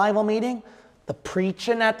the revival meeting? The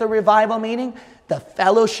preaching at the revival meeting? The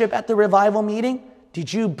fellowship at the revival meeting?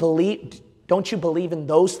 Did you believe? Don't you believe in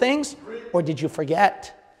those things? Or did you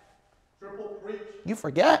forget? You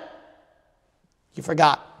forget. You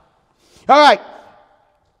forgot. All right.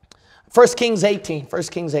 1 Kings 18. 1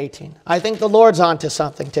 Kings 18. I think the Lord's on to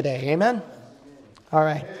something today. Amen? All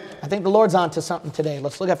right. I think the Lord's on to something today.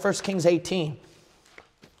 Let's look at 1 Kings 18.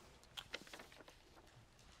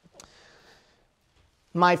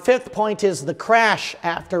 My fifth point is the crash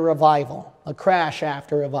after revival. A crash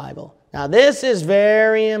after revival. Now this is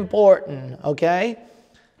very important, okay?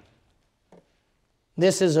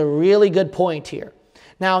 This is a really good point here.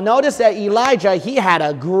 Now notice that Elijah, he had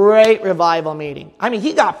a great revival meeting. I mean,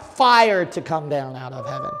 he got fired to come down out of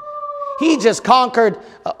heaven. He just conquered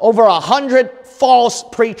over 100 false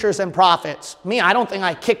preachers and prophets. Me, I don't think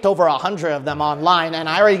I kicked over 100 of them online, and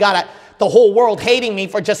I already got the whole world hating me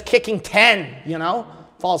for just kicking 10,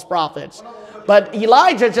 false prophets. But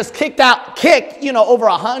Elijah just kicked over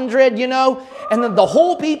 100, and then the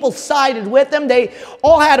whole people sided with him. They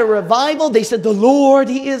all had a revival. They said, the Lord,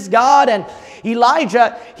 He is God. And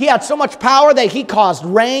Elijah, he had so much power that he caused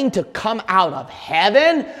rain to come out of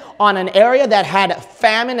heaven on an area that had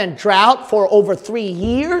famine and drought for over 3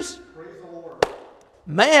 years. Praise the Lord.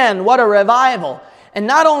 Man, what a revival. And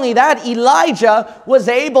not only that, Elijah was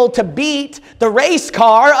able to beat the race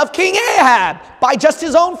car of King Ahab by just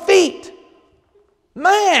his own feet.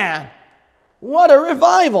 Man, what a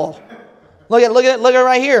revival. Look at it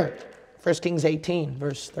right here. 1 Kings 18,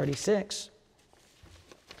 verse 36.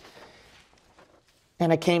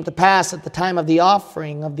 And it came to pass at the time of the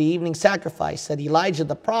offering of the evening sacrifice that Elijah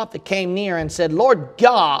the prophet came near and said, Lord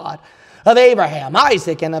God of Abraham,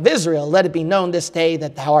 Isaac, and of Israel, let it be known this day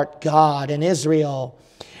that thou art God in Israel,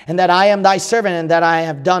 and that I am thy servant, and that I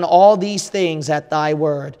have done all these things at thy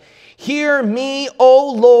word. Hear me,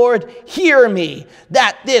 O Lord, hear me,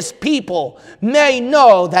 that this people may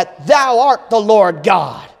know that thou art the Lord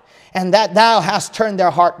God, and that thou hast turned their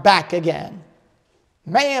heart back again.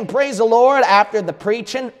 Man, praise the Lord, after the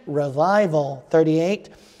preaching, revival, 38.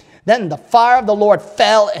 Then the fire of the Lord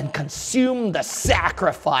fell and consumed the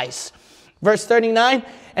sacrifice. Verse 39,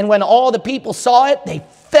 and when all the people saw it, they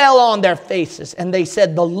fell on their faces, and they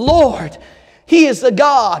said, the Lord, he is the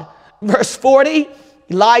God. Verse 40,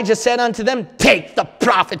 Elijah said unto them, take the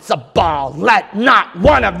prophets of Baal, let not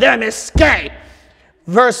one of them escape.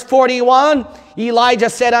 Verse 41, Elijah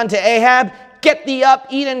said unto Ahab, get thee up,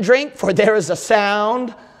 eat and drink, for there is a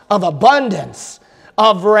sound of abundance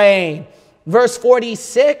of rain. Verse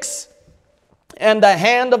 46, and the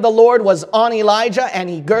hand of the Lord was on Elijah, and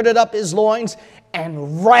he girded up his loins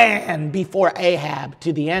and ran before Ahab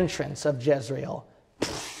to the entrance of Jezreel.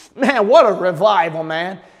 Man, what a revival,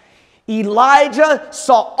 man. Elijah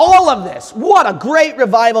saw all of this. What a great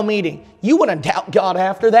revival meeting. You wouldn't doubt God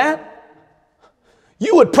after that.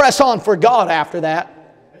 You would press on for God after that.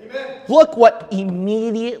 Amen. Look what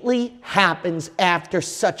immediately happens after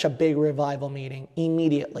such a big revival meeting.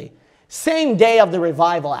 Immediately. Same day of the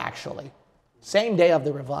revival, actually. Same day of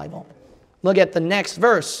the revival. Look at the next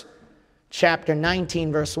verse. Chapter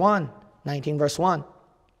 19, verse 1. 19, verse 1.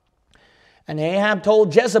 And Ahab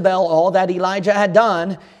told Jezebel all that Elijah had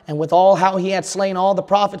done, and withal how he had slain all the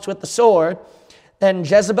prophets with the sword. Then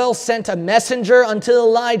Jezebel sent a messenger unto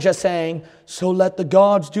Elijah, saying, so let the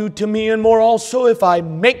gods do to me and more also, if I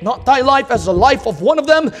make not thy life as the life of one of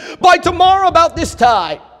them by tomorrow about this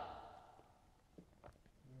time.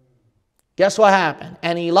 Guess what happened?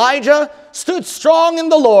 And Elijah stood strong in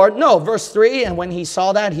the Lord. No, verse 3, and when he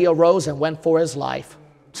saw that, he arose and went for his life.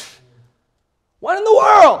 What in the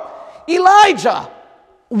world? Elijah,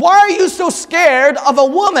 why are you so scared of a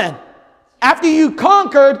woman after you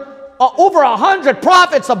conquered over 100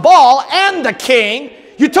 prophets of Baal and the king?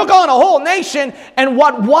 You took on a whole nation, and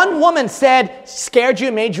what one woman said scared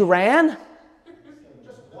you, made you ran?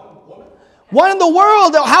 Just one woman? What in the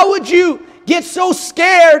world? How would you get so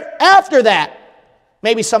scared after that?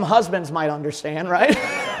 Maybe some husbands might understand, right?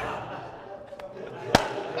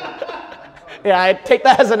 Yeah, I take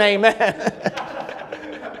that as an amen.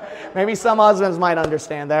 Maybe some husbands might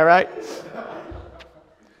understand that, right?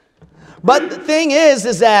 But the thing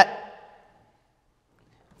is that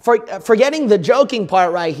forgetting the joking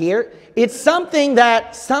part right here, it's something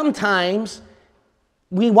that sometimes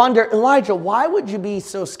we wonder, Elijah, why would you be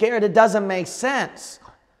so scared? It doesn't make sense.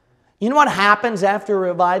 You know what happens after a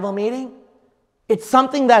revival meeting? It's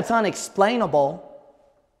something that's unexplainable,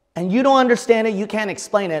 and you don't understand it, you can't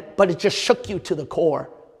explain it, but it just shook you to the core.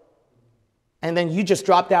 And then you just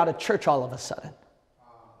dropped out of church all of a sudden.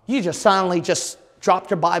 You just suddenly just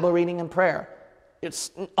dropped your Bible reading and prayer.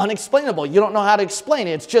 It's unexplainable. You don't know how to explain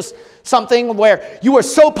it. It's just something where you were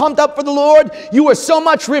so pumped up for the Lord, you were so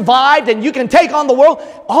much revived, and you can take on the world.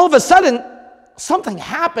 All of a sudden, something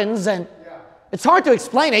happens, and it's hard to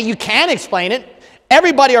explain it. You can't explain it.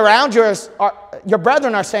 Everybody around you, your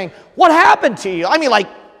brethren are saying, what happened to you? I mean, like,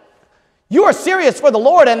 you are serious for the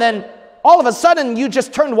Lord, and then all of a sudden, you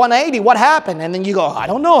just turned 180. What happened? And then you go, I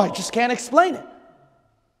don't know. I just can't explain it.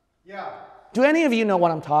 Yeah. Do any of you know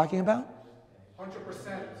what I'm talking about?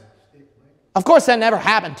 100%. Of course, that never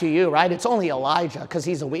happened to you, right? It's only Elijah because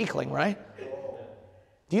he's a weakling, right?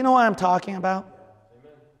 Do you know what I'm talking about?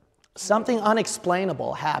 Something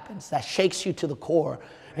unexplainable happens that shakes you to the core.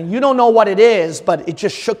 And you don't know what it is, but it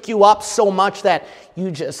just shook you up so much that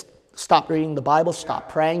you just stopped reading the Bible, stopped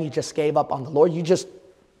praying. You just gave up on the Lord. You just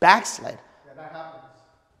backslid. Yeah, that happens.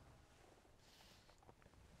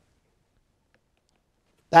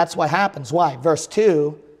 That's what happens. Why? Verse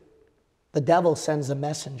 2, the devil sends a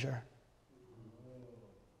messenger.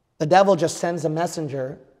 The devil just sends a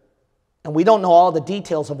messenger, and we don't know all the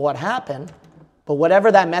details of what happened, but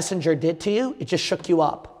whatever that messenger did to you, it just shook you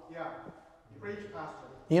up. Yeah. You preach,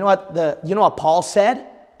 Pastor. You know what Paul said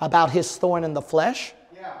about his thorn in the flesh?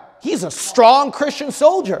 Yeah. He's a strong Christian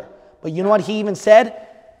soldier. But you know what he even said?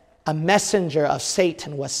 A messenger of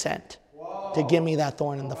Satan was sent to give me that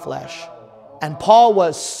thorn in the flesh. And Paul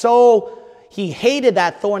was he hated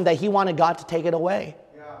that thorn that he wanted God to take it away.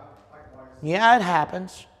 Yeah, likewise. Yeah, it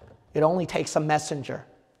happens. It only takes a messenger.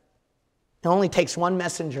 It only takes one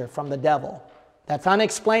messenger from the devil. That's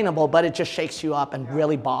unexplainable, but it just shakes you up and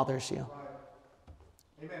really bothers you.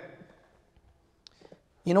 Amen.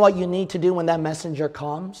 You know what you need to do when that messenger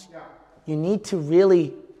comes? Yeah. You need to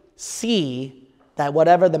really see that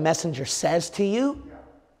whatever the messenger says to you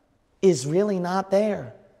is really not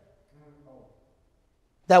there.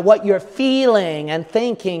 That what you're feeling and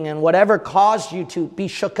thinking and whatever caused you to be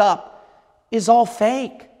shook up is all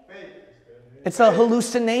fake. It's a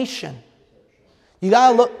hallucination. You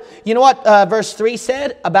gotta look. You know what verse 3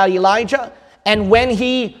 said about Elijah? And when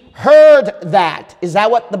he heard that, is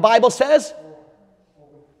that what the Bible says?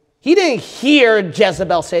 He didn't hear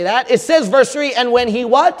Jezebel say that. It says verse 3, and when he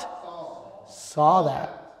what? Saw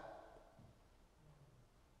that.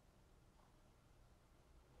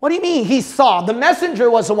 What do you mean he saw? The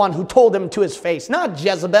messenger was the one who told him to his face, not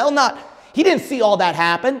Jezebel. He didn't see all that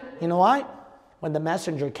happen. You know why? When the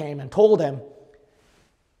messenger came and told him,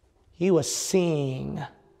 he was seeing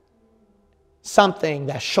something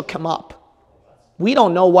that shook him up. We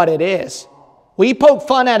don't know what it is. We poke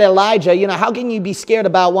fun at Elijah. You know, how can you be scared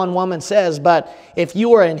about what one woman says? But if you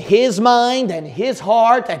were in his mind and his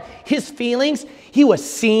heart and his feelings, he was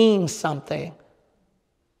seeing something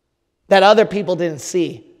that other people didn't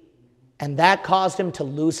see. And that caused him to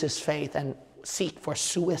lose his faith and seek for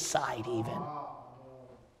suicide even.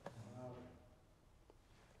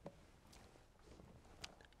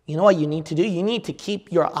 You know what you need to do? You need to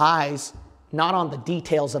keep your eyes not on the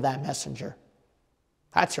details of that messenger.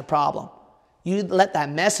 That's your problem. You let that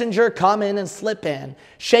messenger come in and slip in,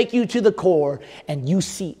 shake you to the core, and you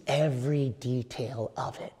see every detail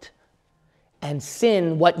of it. And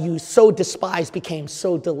sin, what you so despised, became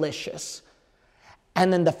so delicious.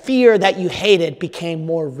 And then the fear that you hated became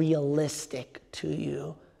more realistic to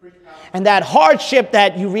you. And that hardship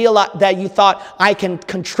that you realized, that you thought, I can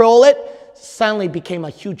control it, suddenly became a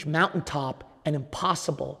huge mountaintop and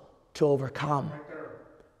impossible to overcome.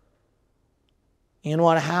 You know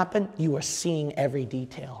what happened? You were seeing every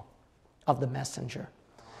detail of the messenger.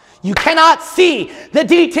 You cannot see the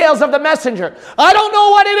details of the messenger. I don't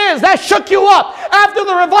know what it is that shook you up after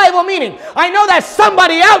the revival meeting. I know there's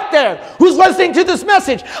somebody out there who's listening to this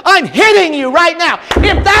message. I'm hitting you right now.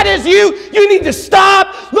 If that is you, you need to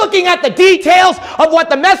stop looking at the details of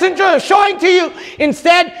what the messenger is showing to you.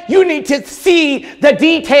 Instead, you need to see the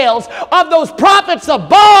details of those prophets of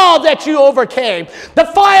Baal that you overcame. The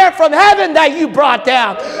fire from heaven that you brought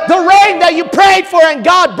down. The rain that you prayed for and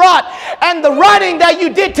God brought. And the running that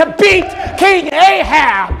you did to beat King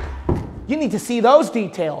Ahab. You need to see those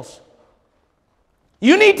details.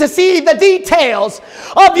 You need to see the details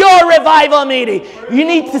of your revival meeting. You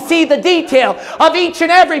need to see the detail of each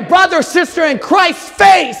and every brother, sister in Christ's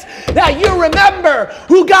face that you remember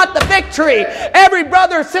who got the victory. Every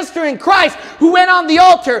brother, sister in Christ who went on the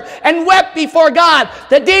altar and wept before God.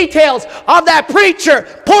 The details of that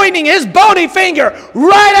preacher pointing his bony finger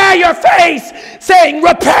right at your face saying,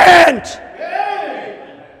 repent.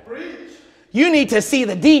 You need to see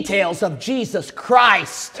the details of Jesus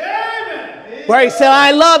Christ. Amen. Where he said,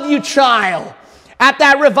 I love you, child, at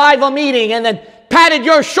that revival meeting, and then patted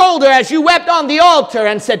your shoulder as you wept on the altar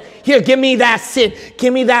and said, here, give me that sin,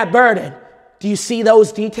 give me that burden. Do you see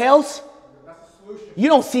those details? You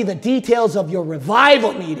don't see the details of your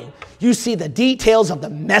revival meeting. You see the details of the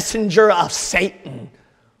messenger of Satan.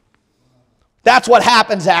 That's what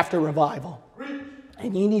happens after revival.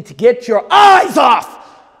 And you need to get your eyes off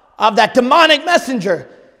of that demonic messenger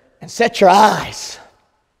and set your eyes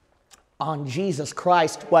on Jesus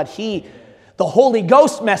Christ, the Holy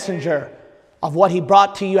Ghost messenger of what he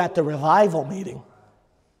brought to you at the revival meeting.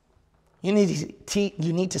 You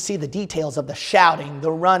need to see the details of the shouting,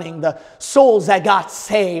 the running, the souls that got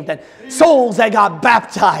saved and souls that got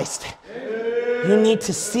baptized. You need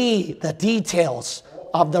to see the details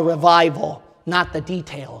of the revival, not the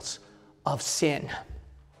details of sin.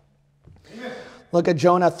 Look at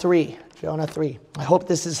Jonah 3. Jonah 3. I hope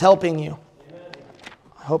this is helping you.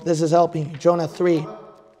 I hope this is helping you. Jonah 3.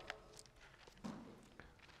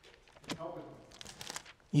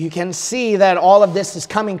 You can see that all of this is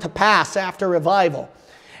coming to pass after revival.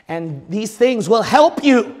 And these things will help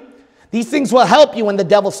you. These things will help you when the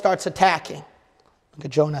devil starts attacking. Look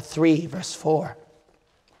at Jonah 3, verse 4.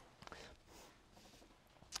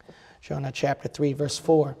 Jonah chapter 3, verse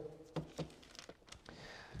 4.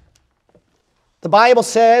 The Bible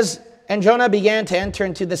says, and Jonah began to enter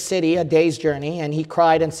into the city a day's journey, and he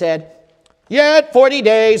cried and said, yet 40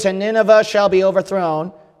 days, and Nineveh shall be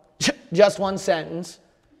overthrown. Just one sentence.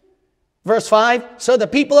 Verse 5, so the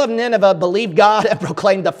people of Nineveh believed God and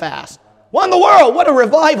proclaimed the fast. What in the world? What a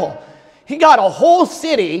revival. He got a whole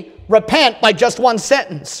city repent by just one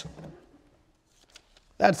sentence.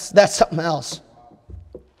 That's something else.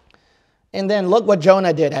 And then look what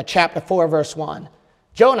Jonah did at chapter 4, verse 1.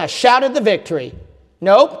 Jonah shouted the victory.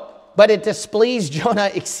 Nope, but it displeased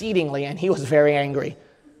Jonah exceedingly, and he was very angry.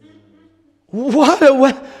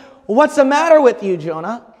 What's the matter with you,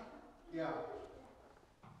 Jonah? Yeah.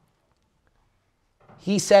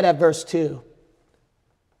 He said at verse 2,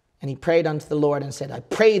 and he prayed unto the Lord and said, I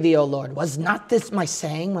pray thee, O Lord, was not this my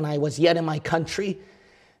saying when I was yet in my country?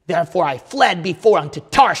 Therefore I fled before unto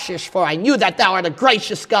Tarshish, for I knew that thou art a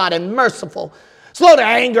gracious God and merciful, slow to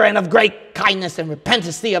anger and of great kindness, and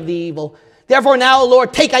repentest thee of the evil. Therefore now, O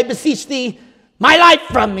Lord, take, I beseech thee, my life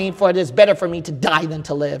from me, for it is better for me to die than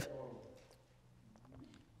to live.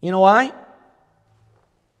 You know why?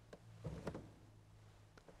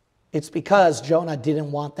 It's because Jonah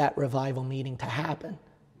didn't want that revival meeting to happen,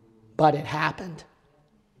 but it happened.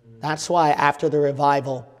 That's why after the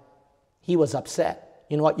revival, he was upset.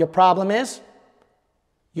 You know what your problem is?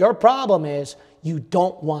 Your problem is you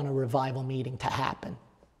don't want a revival meeting to happen.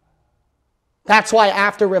 That's why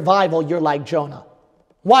after revival, you're like Jonah.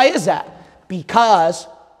 Why is that? Because,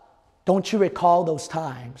 don't you recall those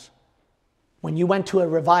times when you went to a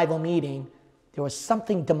revival meeting, there was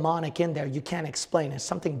something demonic in there. You can't explain it.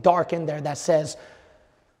 Something dark in there that says,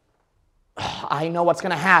 I know what's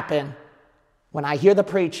going to happen. When I hear the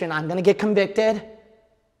preaching, I'm going to get convicted.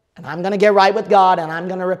 And I'm going to get right with God, and I'm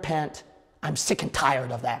going to repent. I'm sick and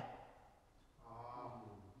tired of that.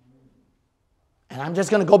 And I'm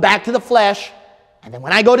just going to go back to the flesh. And then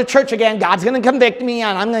when I go to church again, God's going to convict me,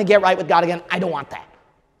 and I'm going to get right with God again. I don't want that.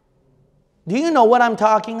 Do you know what I'm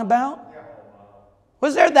talking about?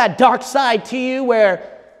 Was there that dark side to you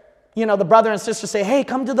where, you know, the brother and sister say, hey,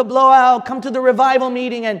 come to the blowout, come to the revival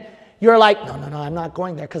meeting, and you're like, no, I'm not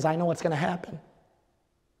going there because I know what's going to happen.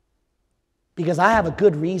 Because I have a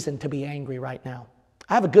good reason to be angry right now.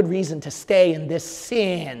 I have a good reason to stay in this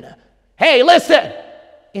sin. Hey, listen,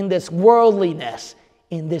 in this worldliness,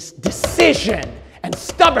 in this decision and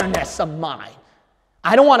stubbornness of mine.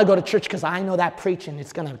 I don't want to go to church because I know that preaching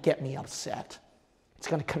is going to get me upset. It's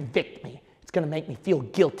going to convict me. It's going to make me feel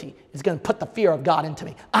guilty. It's going to put the fear of God into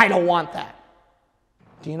me. I don't want that.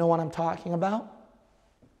 Do you know what I'm talking about?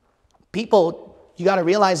 People, you got to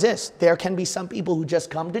realize this. There can be some people who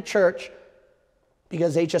just come to church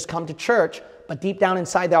because they just come to church, but deep down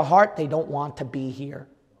inside their heart, they don't want to be here.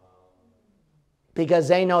 Because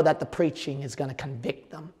they know that the preaching is going to convict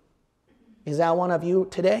them. Is that one of you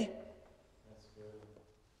today?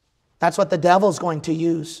 That's what the devil's going to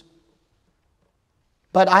use.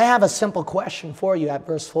 But I have a simple question for you at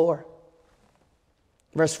verse 4.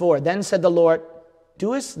 Verse 4, then said the Lord,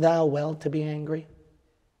 doest thou well to be angry?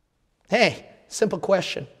 Hey, simple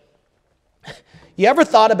question. You ever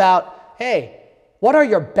thought about, hey, what are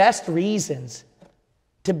your best reasons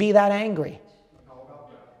to be that angry?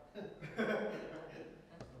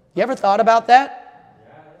 You ever thought about that?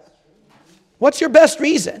 What's your best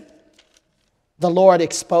reason? The Lord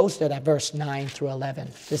exposed it at verse 9 through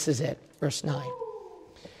 11. This is it, verse 9.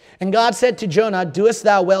 And God said to Jonah, doest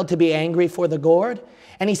thou well to be angry for the gourd?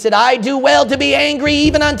 And he said, I do well to be angry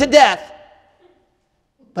even unto death.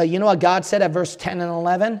 But you know what God said at verse 10 and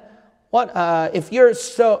 11? What if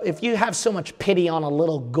you have so much pity on a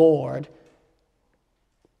little gourd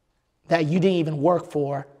that you didn't even work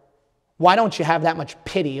for, why don't you have that much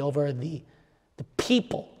pity over the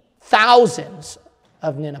people, thousands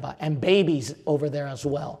of Nineveh, and babies over there as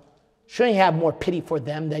well? Shouldn't you have more pity for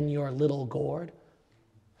them than your little gourd?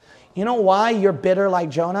 You know why you're bitter like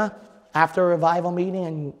Jonah after a revival meeting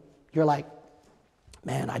and you're like,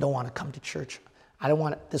 man, I don't want to come to church. I don't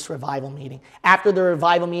want this revival meeting. After the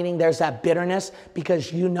revival meeting, there's that bitterness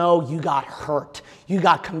because you know you got hurt. You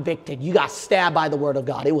got convicted. You got stabbed by the word of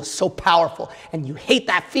God. It was so powerful. And you hate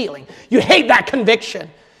that feeling. You hate that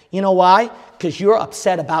conviction. You know why? Because you're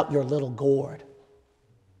upset about your little gourd.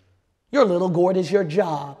 Your little gourd is your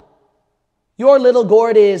job. Your little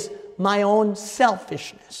gourd is my own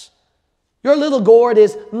selfishness. Your little gourd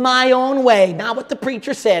is my own way. Not what the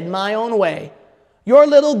preacher said, my own way. Your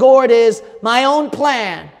little gourd is my own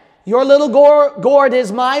plan. Your little gourd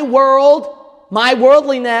is my world, my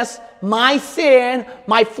worldliness, my sin,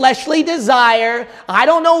 my fleshly desire. I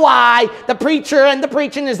don't know why the preacher and the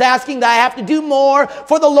preaching is asking that I have to do more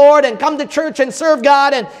for the Lord and come to church and serve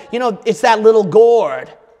God. And, you know, it's that little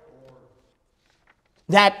gourd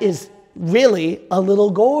that is really a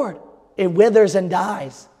little gourd. It withers and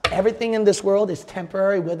dies. Everything in this world is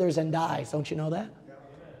temporary, withers and dies. Don't you know that?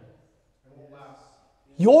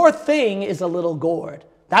 Your thing is a little gourd.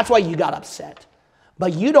 That's why you got upset.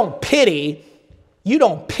 But you don't pity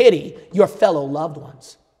your fellow loved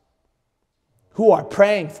ones who are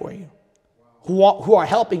praying for you, who are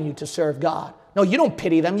helping you to serve God. No, you don't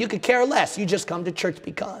pity them. You could care less. You just come to church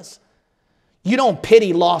because. You don't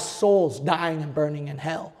pity lost souls dying and burning in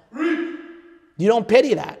hell. You don't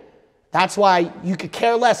pity that. That's why you could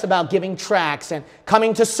care less about giving tracts and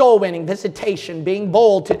coming to soul winning, visitation, being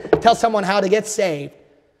bold to tell someone how to get saved.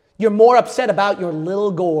 You're more upset about your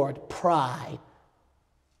little gourd, pride,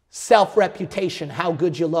 self-reputation, how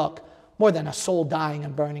good you look, more than a soul dying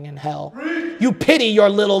and burning in hell. You pity your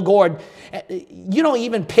little gourd. You don't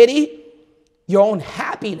even pity your own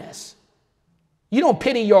happiness. You don't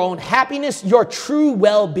pity your own happiness, your true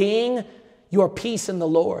well-being, your peace in the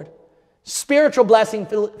Lord. Spiritual blessing,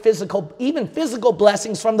 physical, even physical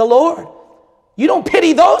blessings from the Lord. You don't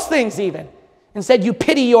pity those things even. Instead, you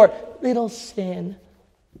pity your little sin,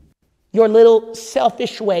 your little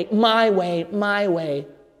selfish way, my way, my way.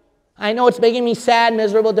 I know it's making me sad,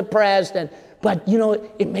 miserable, depressed, but you know,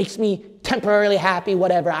 it makes me temporarily happy,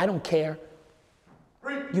 whatever. I don't care.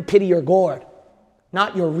 You pity your gourd,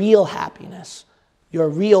 not your real happiness, your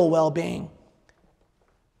real well-being.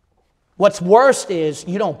 What's worse is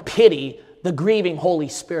you don't pity the grieving Holy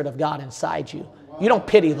Spirit of God inside you. You don't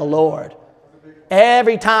pity the Lord.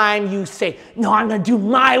 Every time you say, no, I'm going to do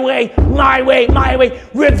my way, my way, my way.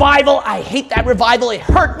 Revival, I hate that revival. It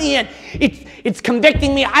hurt me and it's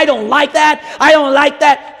convicting me. I don't like that. I don't like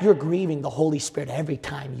that. You're grieving the Holy Spirit every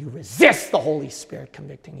time you resist the Holy Spirit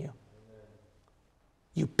convicting you.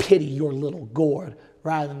 You pity your little gourd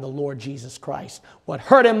rather than the Lord Jesus Christ. What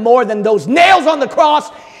hurt him more than those nails on the cross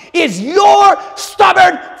is your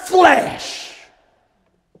stubborn flesh.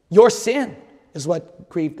 Your sin is what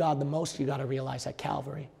grieved God the most. You got to realize at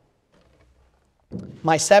Calvary.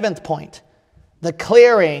 My seventh point, the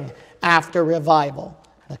clearing after revival.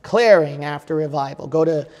 The clearing after revival. Go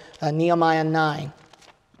to Nehemiah 9.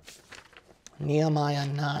 Nehemiah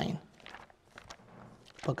 9.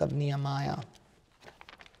 Book of Nehemiah.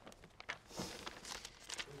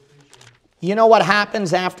 You know what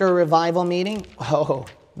happens after a revival meeting? Oh,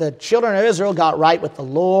 the children of Israel got right with the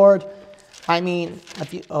Lord. I mean,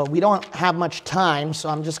 we don't have much time, so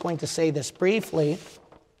I'm just going to say this briefly.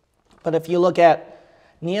 But if you look at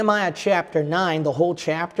Nehemiah chapter 9, the whole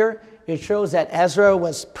chapter, it shows that Ezra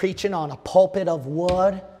was preaching on a pulpit of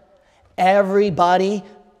wood. Everybody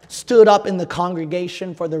stood up in the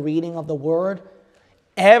congregation for the reading of the word.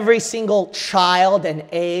 Every single child and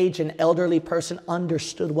age and elderly person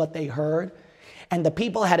understood what they heard. And the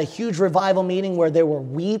people had a huge revival meeting where they were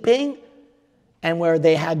weeping and where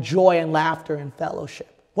they had joy and laughter and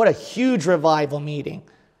fellowship. What a huge revival meeting.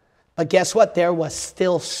 But guess what? There was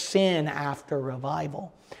still sin after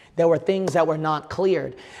revival. There were things that were not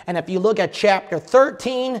cleared. And if you look at chapter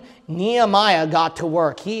 13, Nehemiah got to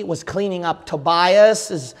work. He was cleaning up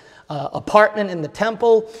Tobias's apartment in the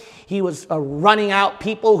temple. He was running out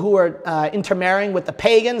people who were intermarrying with the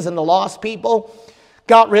pagans and the lost people.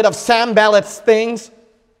 Got rid of Sanballat's things.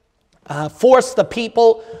 Forced the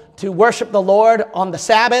people to worship the Lord on the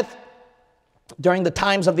Sabbath during the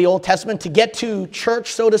times of the Old Testament to get to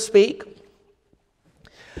church, so to speak.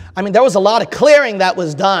 I mean, there was a lot of clearing that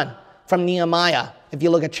was done from Nehemiah, if you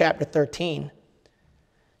look at chapter 13.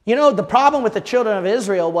 You know, the problem with the children of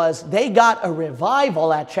Israel was they got a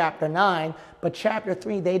revival at chapter 9, but chapter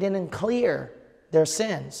 3, they didn't clear their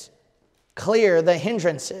sins, clear the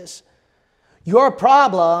hindrances. Your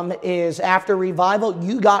problem is after revival,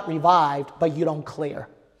 you got revived, but you don't clear.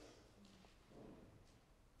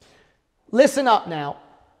 Listen up now.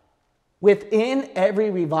 Within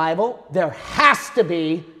every revival, there has to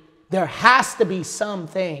be some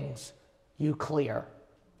things you clear.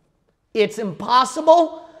 It's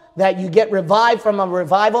impossible that you get revived from a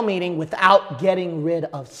revival meeting without getting rid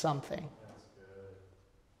of something.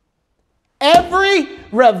 Every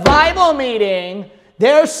revival meeting,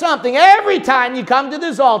 there's something. Every time you come to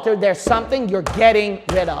this altar, there's something you're getting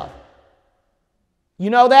rid of.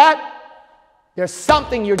 You know that? There's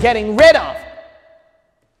something you're getting rid of.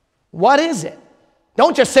 What is it?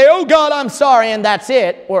 Don't just say, oh God, I'm sorry, and that's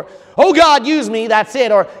it. Or, oh God, use me, that's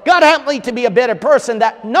it. Or, God, help me to be a better person.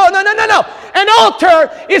 No. An altar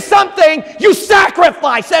is something you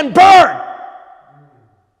sacrifice and burn.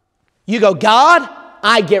 You go, God,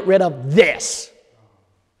 I get rid of this.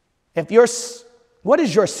 What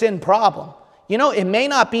is your sin problem? You know, it may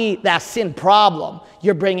not be that sin problem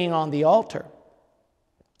you're bringing on the altar.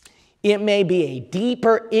 It may be a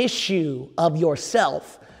deeper issue of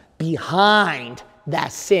yourself behind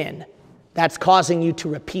that sin that's causing you to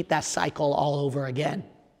repeat that cycle all over again.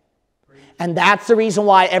 And that's the reason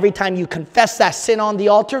why every time you confess that sin on the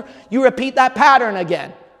altar, you repeat that pattern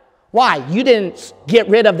again. Why? You didn't get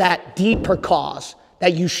rid of that deeper cause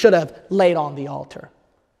that you should have laid on the altar.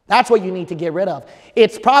 That's what you need to get rid of.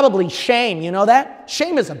 It's probably shame. You know that?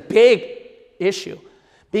 Shame is a big issue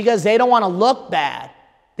because they don't want to look bad.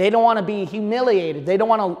 They don't want to be humiliated. They don't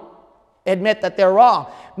want to admit that they're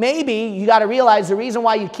wrong. Maybe you got to realize the reason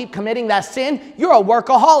why you keep committing that sin, you're a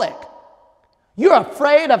workaholic. You're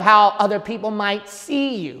afraid of how other people might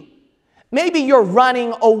see you. Maybe you're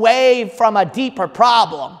running away from a deeper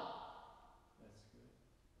problem.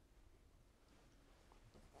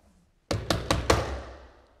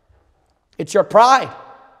 It's your pride.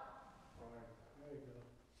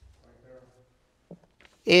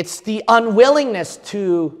 It's the unwillingness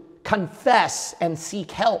to confess and seek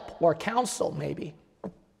help or counsel, maybe.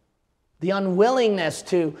 The unwillingness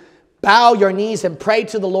to bow your knees and pray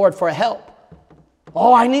to the Lord for help.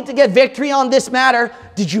 Oh, I need to get victory on this matter.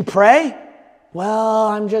 Did you pray? Well,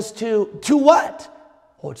 I'm just too what?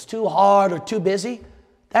 Oh, it's too hard or too busy.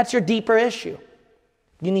 That's your deeper issue.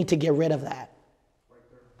 You need to get rid of that.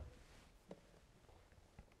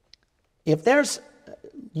 If there's,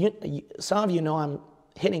 some of you know I'm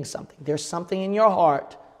hitting something. There's something in your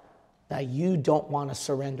heart that you don't want to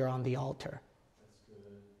surrender on the altar.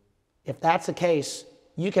 If that's the case,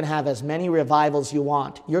 you can have as many revivals you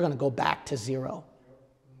want. You're going to go back to zero.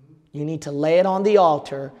 You need to lay it on the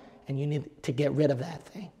altar, and you need to get rid of that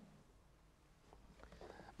thing.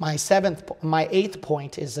 My eighth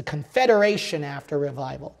point is the confederation after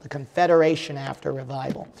revival. The confederation after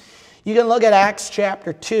revival. You can look at Acts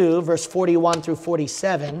chapter 2, verse 41 through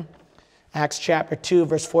 47. Acts chapter 2,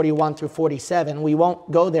 verse 41 through 47. We won't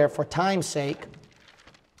go there for time's sake.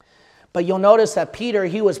 But you'll notice that Peter,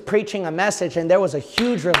 he was preaching a message, and there was a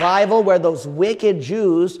huge revival where those wicked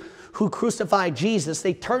Jews who crucified Jesus,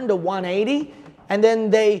 they turned to 180, and then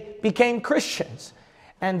they became Christians.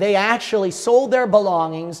 And they actually sold their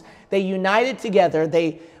belongings. They united together.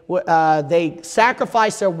 They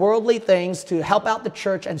sacrificed their worldly things to help out the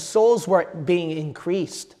church, and souls were being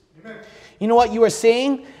increased. Amen. You know what you were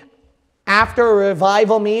seeing? After a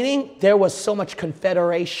revival meeting, there was so much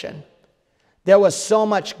confederation. There was so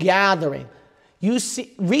much gathering. You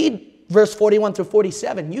see, read verse 41 through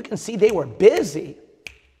 47. You can see they were busy.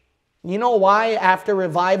 You know why after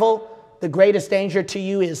revival, the greatest danger to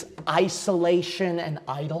you is isolation and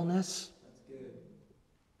idleness?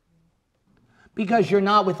 Because you're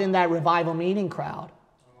not within that revival meeting crowd.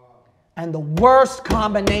 And the worst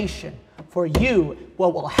combination for you,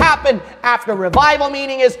 what will happen after revival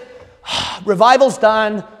meeting is, revival's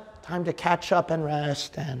done, time to catch up and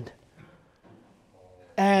rest, and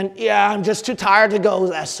yeah, I'm just too tired to go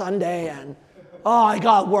that Sunday, and oh, I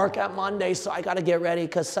got work at Monday, so I got to get ready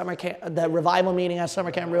because the revival meeting at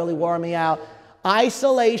summer camp really wore me out.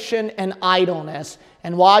 Isolation and idleness.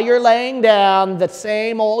 And while you're laying down, the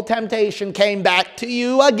same old temptation came back to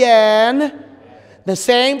you again. The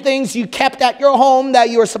same things you kept at your home that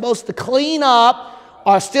you were supposed to clean up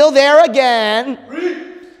are still there again.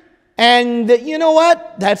 And you know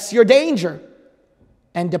what? That's your danger.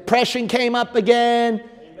 And depression came up again.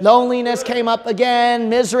 Loneliness came up again.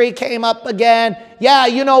 Misery came up again. Yeah,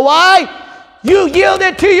 you know why? You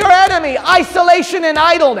yielded to your enemy. Isolation and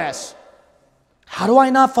idleness. How do I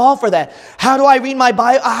not fall for that? How do I read my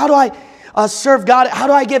Bible? How do I serve God? How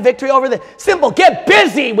do I get victory over this? Simple. Get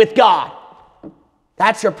busy with God.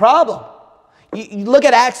 That's your problem. You look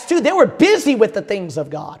at Acts 2. They were busy with the things of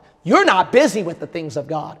God. You're not busy with the things of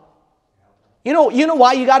God. You know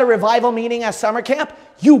why you got a revival meeting at summer camp?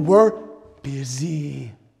 You were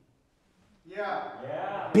busy. Yeah.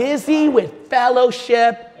 Busy with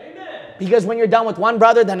fellowship. Because when you're done with one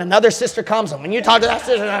brother, then another sister comes. And when you talk to that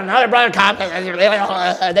sister, then another brother comes.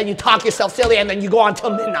 And then you talk yourself silly, and then you go on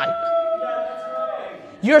till midnight.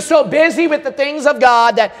 You're so busy with the things of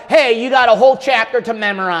God that, hey, you got a whole chapter to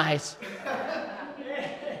memorize.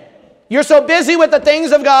 You're so busy with the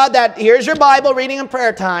things of God that here's your Bible reading and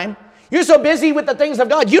prayer time. You're so busy with the things of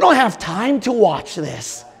God, you don't have time to watch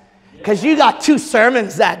this. Because you got 2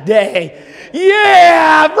 sermons that day.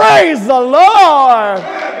 Yeah, praise the Lord.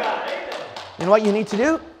 You know what you need to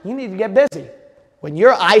do? You need to get busy. When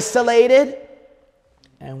you're isolated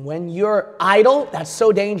and when you're idle, that's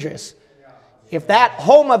so dangerous. If that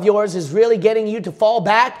home of yours is really getting you to fall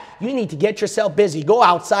back, you need to get yourself busy. Go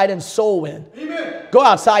outside and soul win. Amen. Go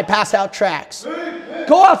outside, pass out tracts. Amen.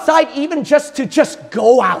 Go outside even just to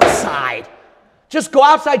go outside. Just go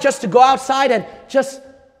outside just to go outside and just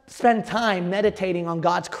spend time meditating on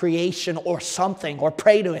God's creation or something, or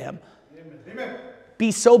pray to Him. Amen.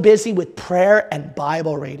 Be so busy with prayer and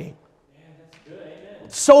Bible reading. Yeah, that's good. Amen.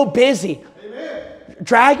 So busy. Amen.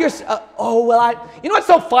 Drag yourself. You know what's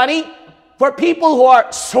so funny? For people who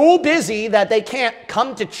are so busy that they can't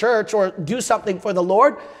come to church or do something for the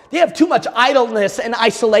Lord, they have too much idleness and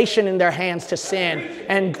isolation in their hands to sin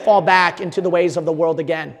and fall back into the ways of the world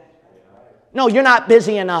again. No, you're not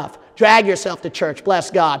busy enough. Drag yourself to church, bless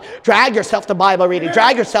God. Drag yourself to Bible reading.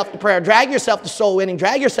 Drag yourself to prayer. Drag yourself to soul winning.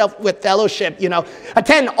 Drag yourself with fellowship,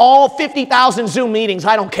 Attend all 50,000 Zoom meetings.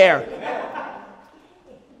 I don't care.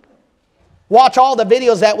 Watch all the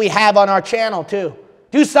videos that we have on our channel too.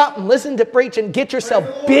 Do something. Listen to preach and get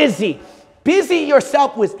yourself busy. Busy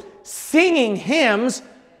yourself with singing hymns,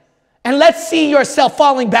 and let's see yourself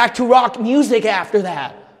falling back to rock music after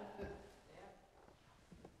that.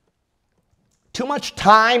 Too much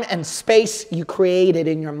time and space you created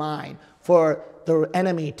in your mind for the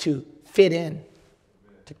enemy to fit in,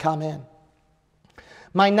 to come in.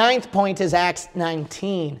 My 9th point is Acts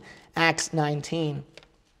 19. Acts 19.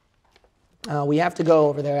 We have to go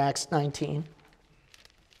over there, Acts 19.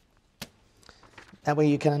 That way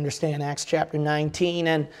you can understand Acts chapter 19.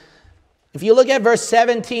 And if you look at verse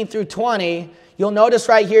 17 through 20, you'll notice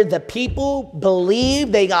right here the people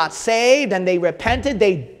believed, they got saved, and they repented.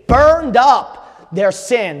 They burned up their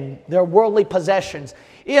sin, their worldly possessions.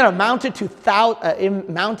 It amounted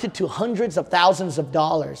to hundreds of thousands of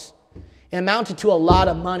dollars. It amounted to a lot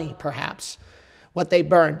of money, perhaps, what they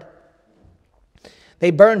burned.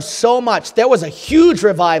 They burned so much. There was a huge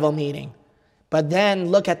revival meeting. But then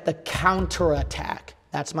look at the counterattack.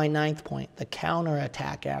 That's my 9th point, the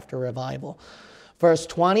counterattack after revival. Verse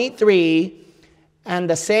 23, and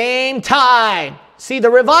the same time, see the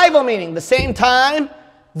revival meeting, the same time,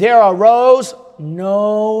 there arose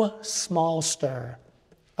no small stir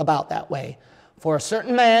about that way. For a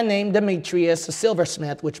certain man named Demetrius, a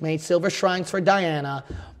silversmith, which made silver shrines for Diana,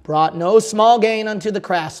 brought no small gain unto the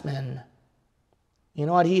craftsmen. You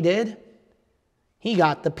know what he did? He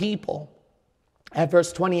got the people. At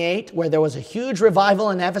verse 28, where there was a huge revival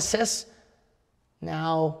in Ephesus,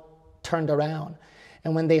 now turned around.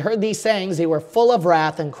 And when they heard these sayings, they were full of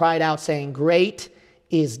wrath and cried out, saying, Great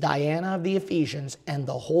is Diana of the Ephesians, and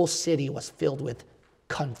the whole city was filled with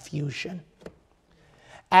confusion.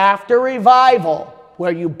 After revival,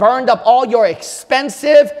 where you burned up all your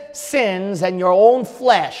expensive sins and your own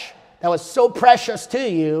flesh that was so precious to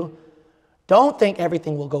you, don't think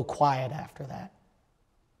everything will go quiet after that.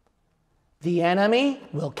 The enemy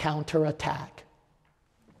will counterattack.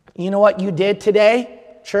 You know what you did today,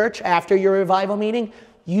 church, after your revival meeting?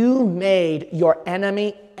 You made your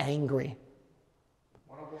enemy angry.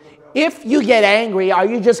 If you get angry, are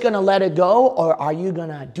you just going to let it go, or are you going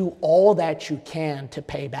to do all that you can to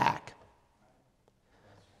pay back?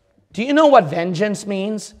 Do you know what vengeance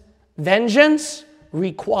means? Vengeance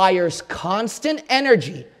requires constant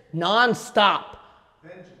energy, nonstop,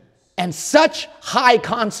 and such high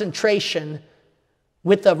concentration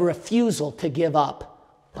with a refusal to give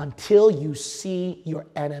up until you see your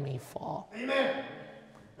enemy fall. Amen.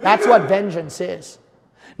 That's what vengeance is.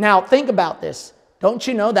 Now, think about this. Don't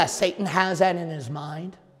you know that Satan has that in his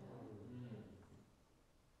mind?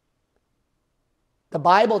 The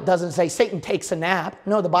Bible doesn't say Satan takes a nap.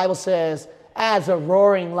 No, the Bible says, as a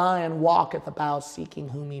roaring lion walketh about seeking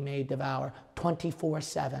whom he may devour,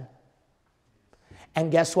 24/7. And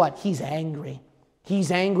guess what? He's angry.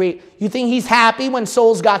 He's angry. You think he's happy when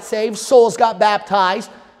souls got saved, souls got baptized,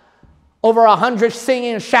 over 100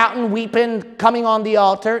 singing, shouting, weeping, coming on the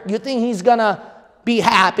altar? You think he's going to be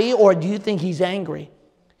happy, or do you think he's angry?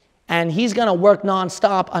 And he's going to work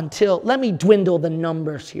nonstop until, let me dwindle the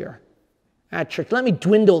numbers here at church. Let me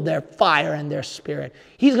dwindle their fire and their spirit.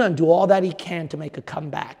 He's going to do all that he can to make a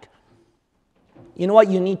comeback. You know what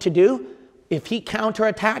you need to do? If he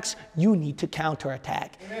counterattacks, you need to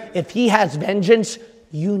counterattack. Amen. If he has vengeance,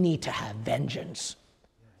 you need to have vengeance.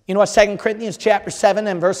 You know what 2 Corinthians chapter 7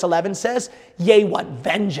 and verse 11 says? Yea, what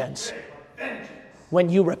vengeance? When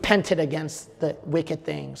you repented against the wicked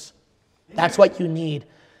things. That's what you need.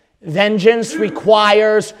 Vengeance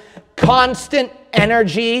requires constant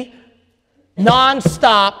energy,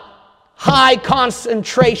 non-stop, high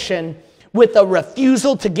concentration, with a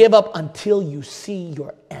refusal to give up until you see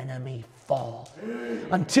your enemy fall.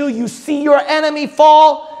 Until you see your enemy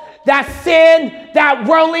fall, that sin, that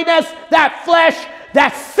worldliness, that flesh,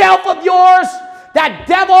 that self of yours, that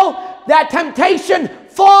devil, that temptation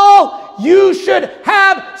fall, you should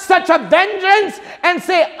have such a vengeance and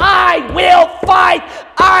say, I will fight.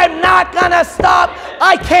 I'm not going to stop.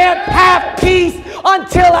 I can't have peace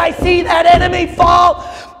until I see that enemy fall.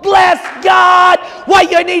 Bless God. What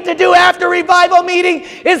you need to do after revival meeting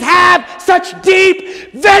is have such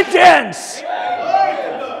deep vengeance.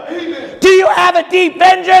 Amen. Do you have a deep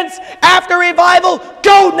vengeance after revival?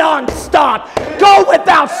 Go non-stop. Go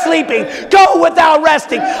without sleeping. Go without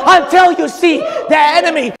resting until you see the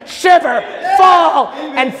enemy shiver, fall,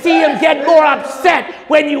 and see him get more upset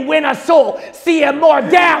when you win a soul. See him more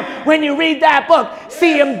down when you read that book.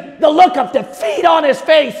 See him, the look of defeat on his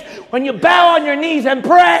face when you bow on your knees and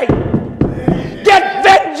pray. Get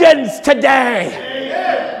vengeance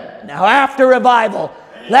today. Now after revival,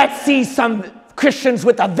 let's see some Christians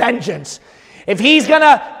with a vengeance. If he's going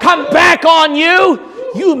to come back on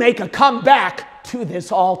you, you make a comeback to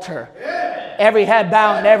this altar. Every head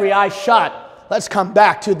bowed and every eye shut. Let's come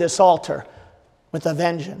back to this altar with a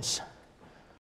vengeance.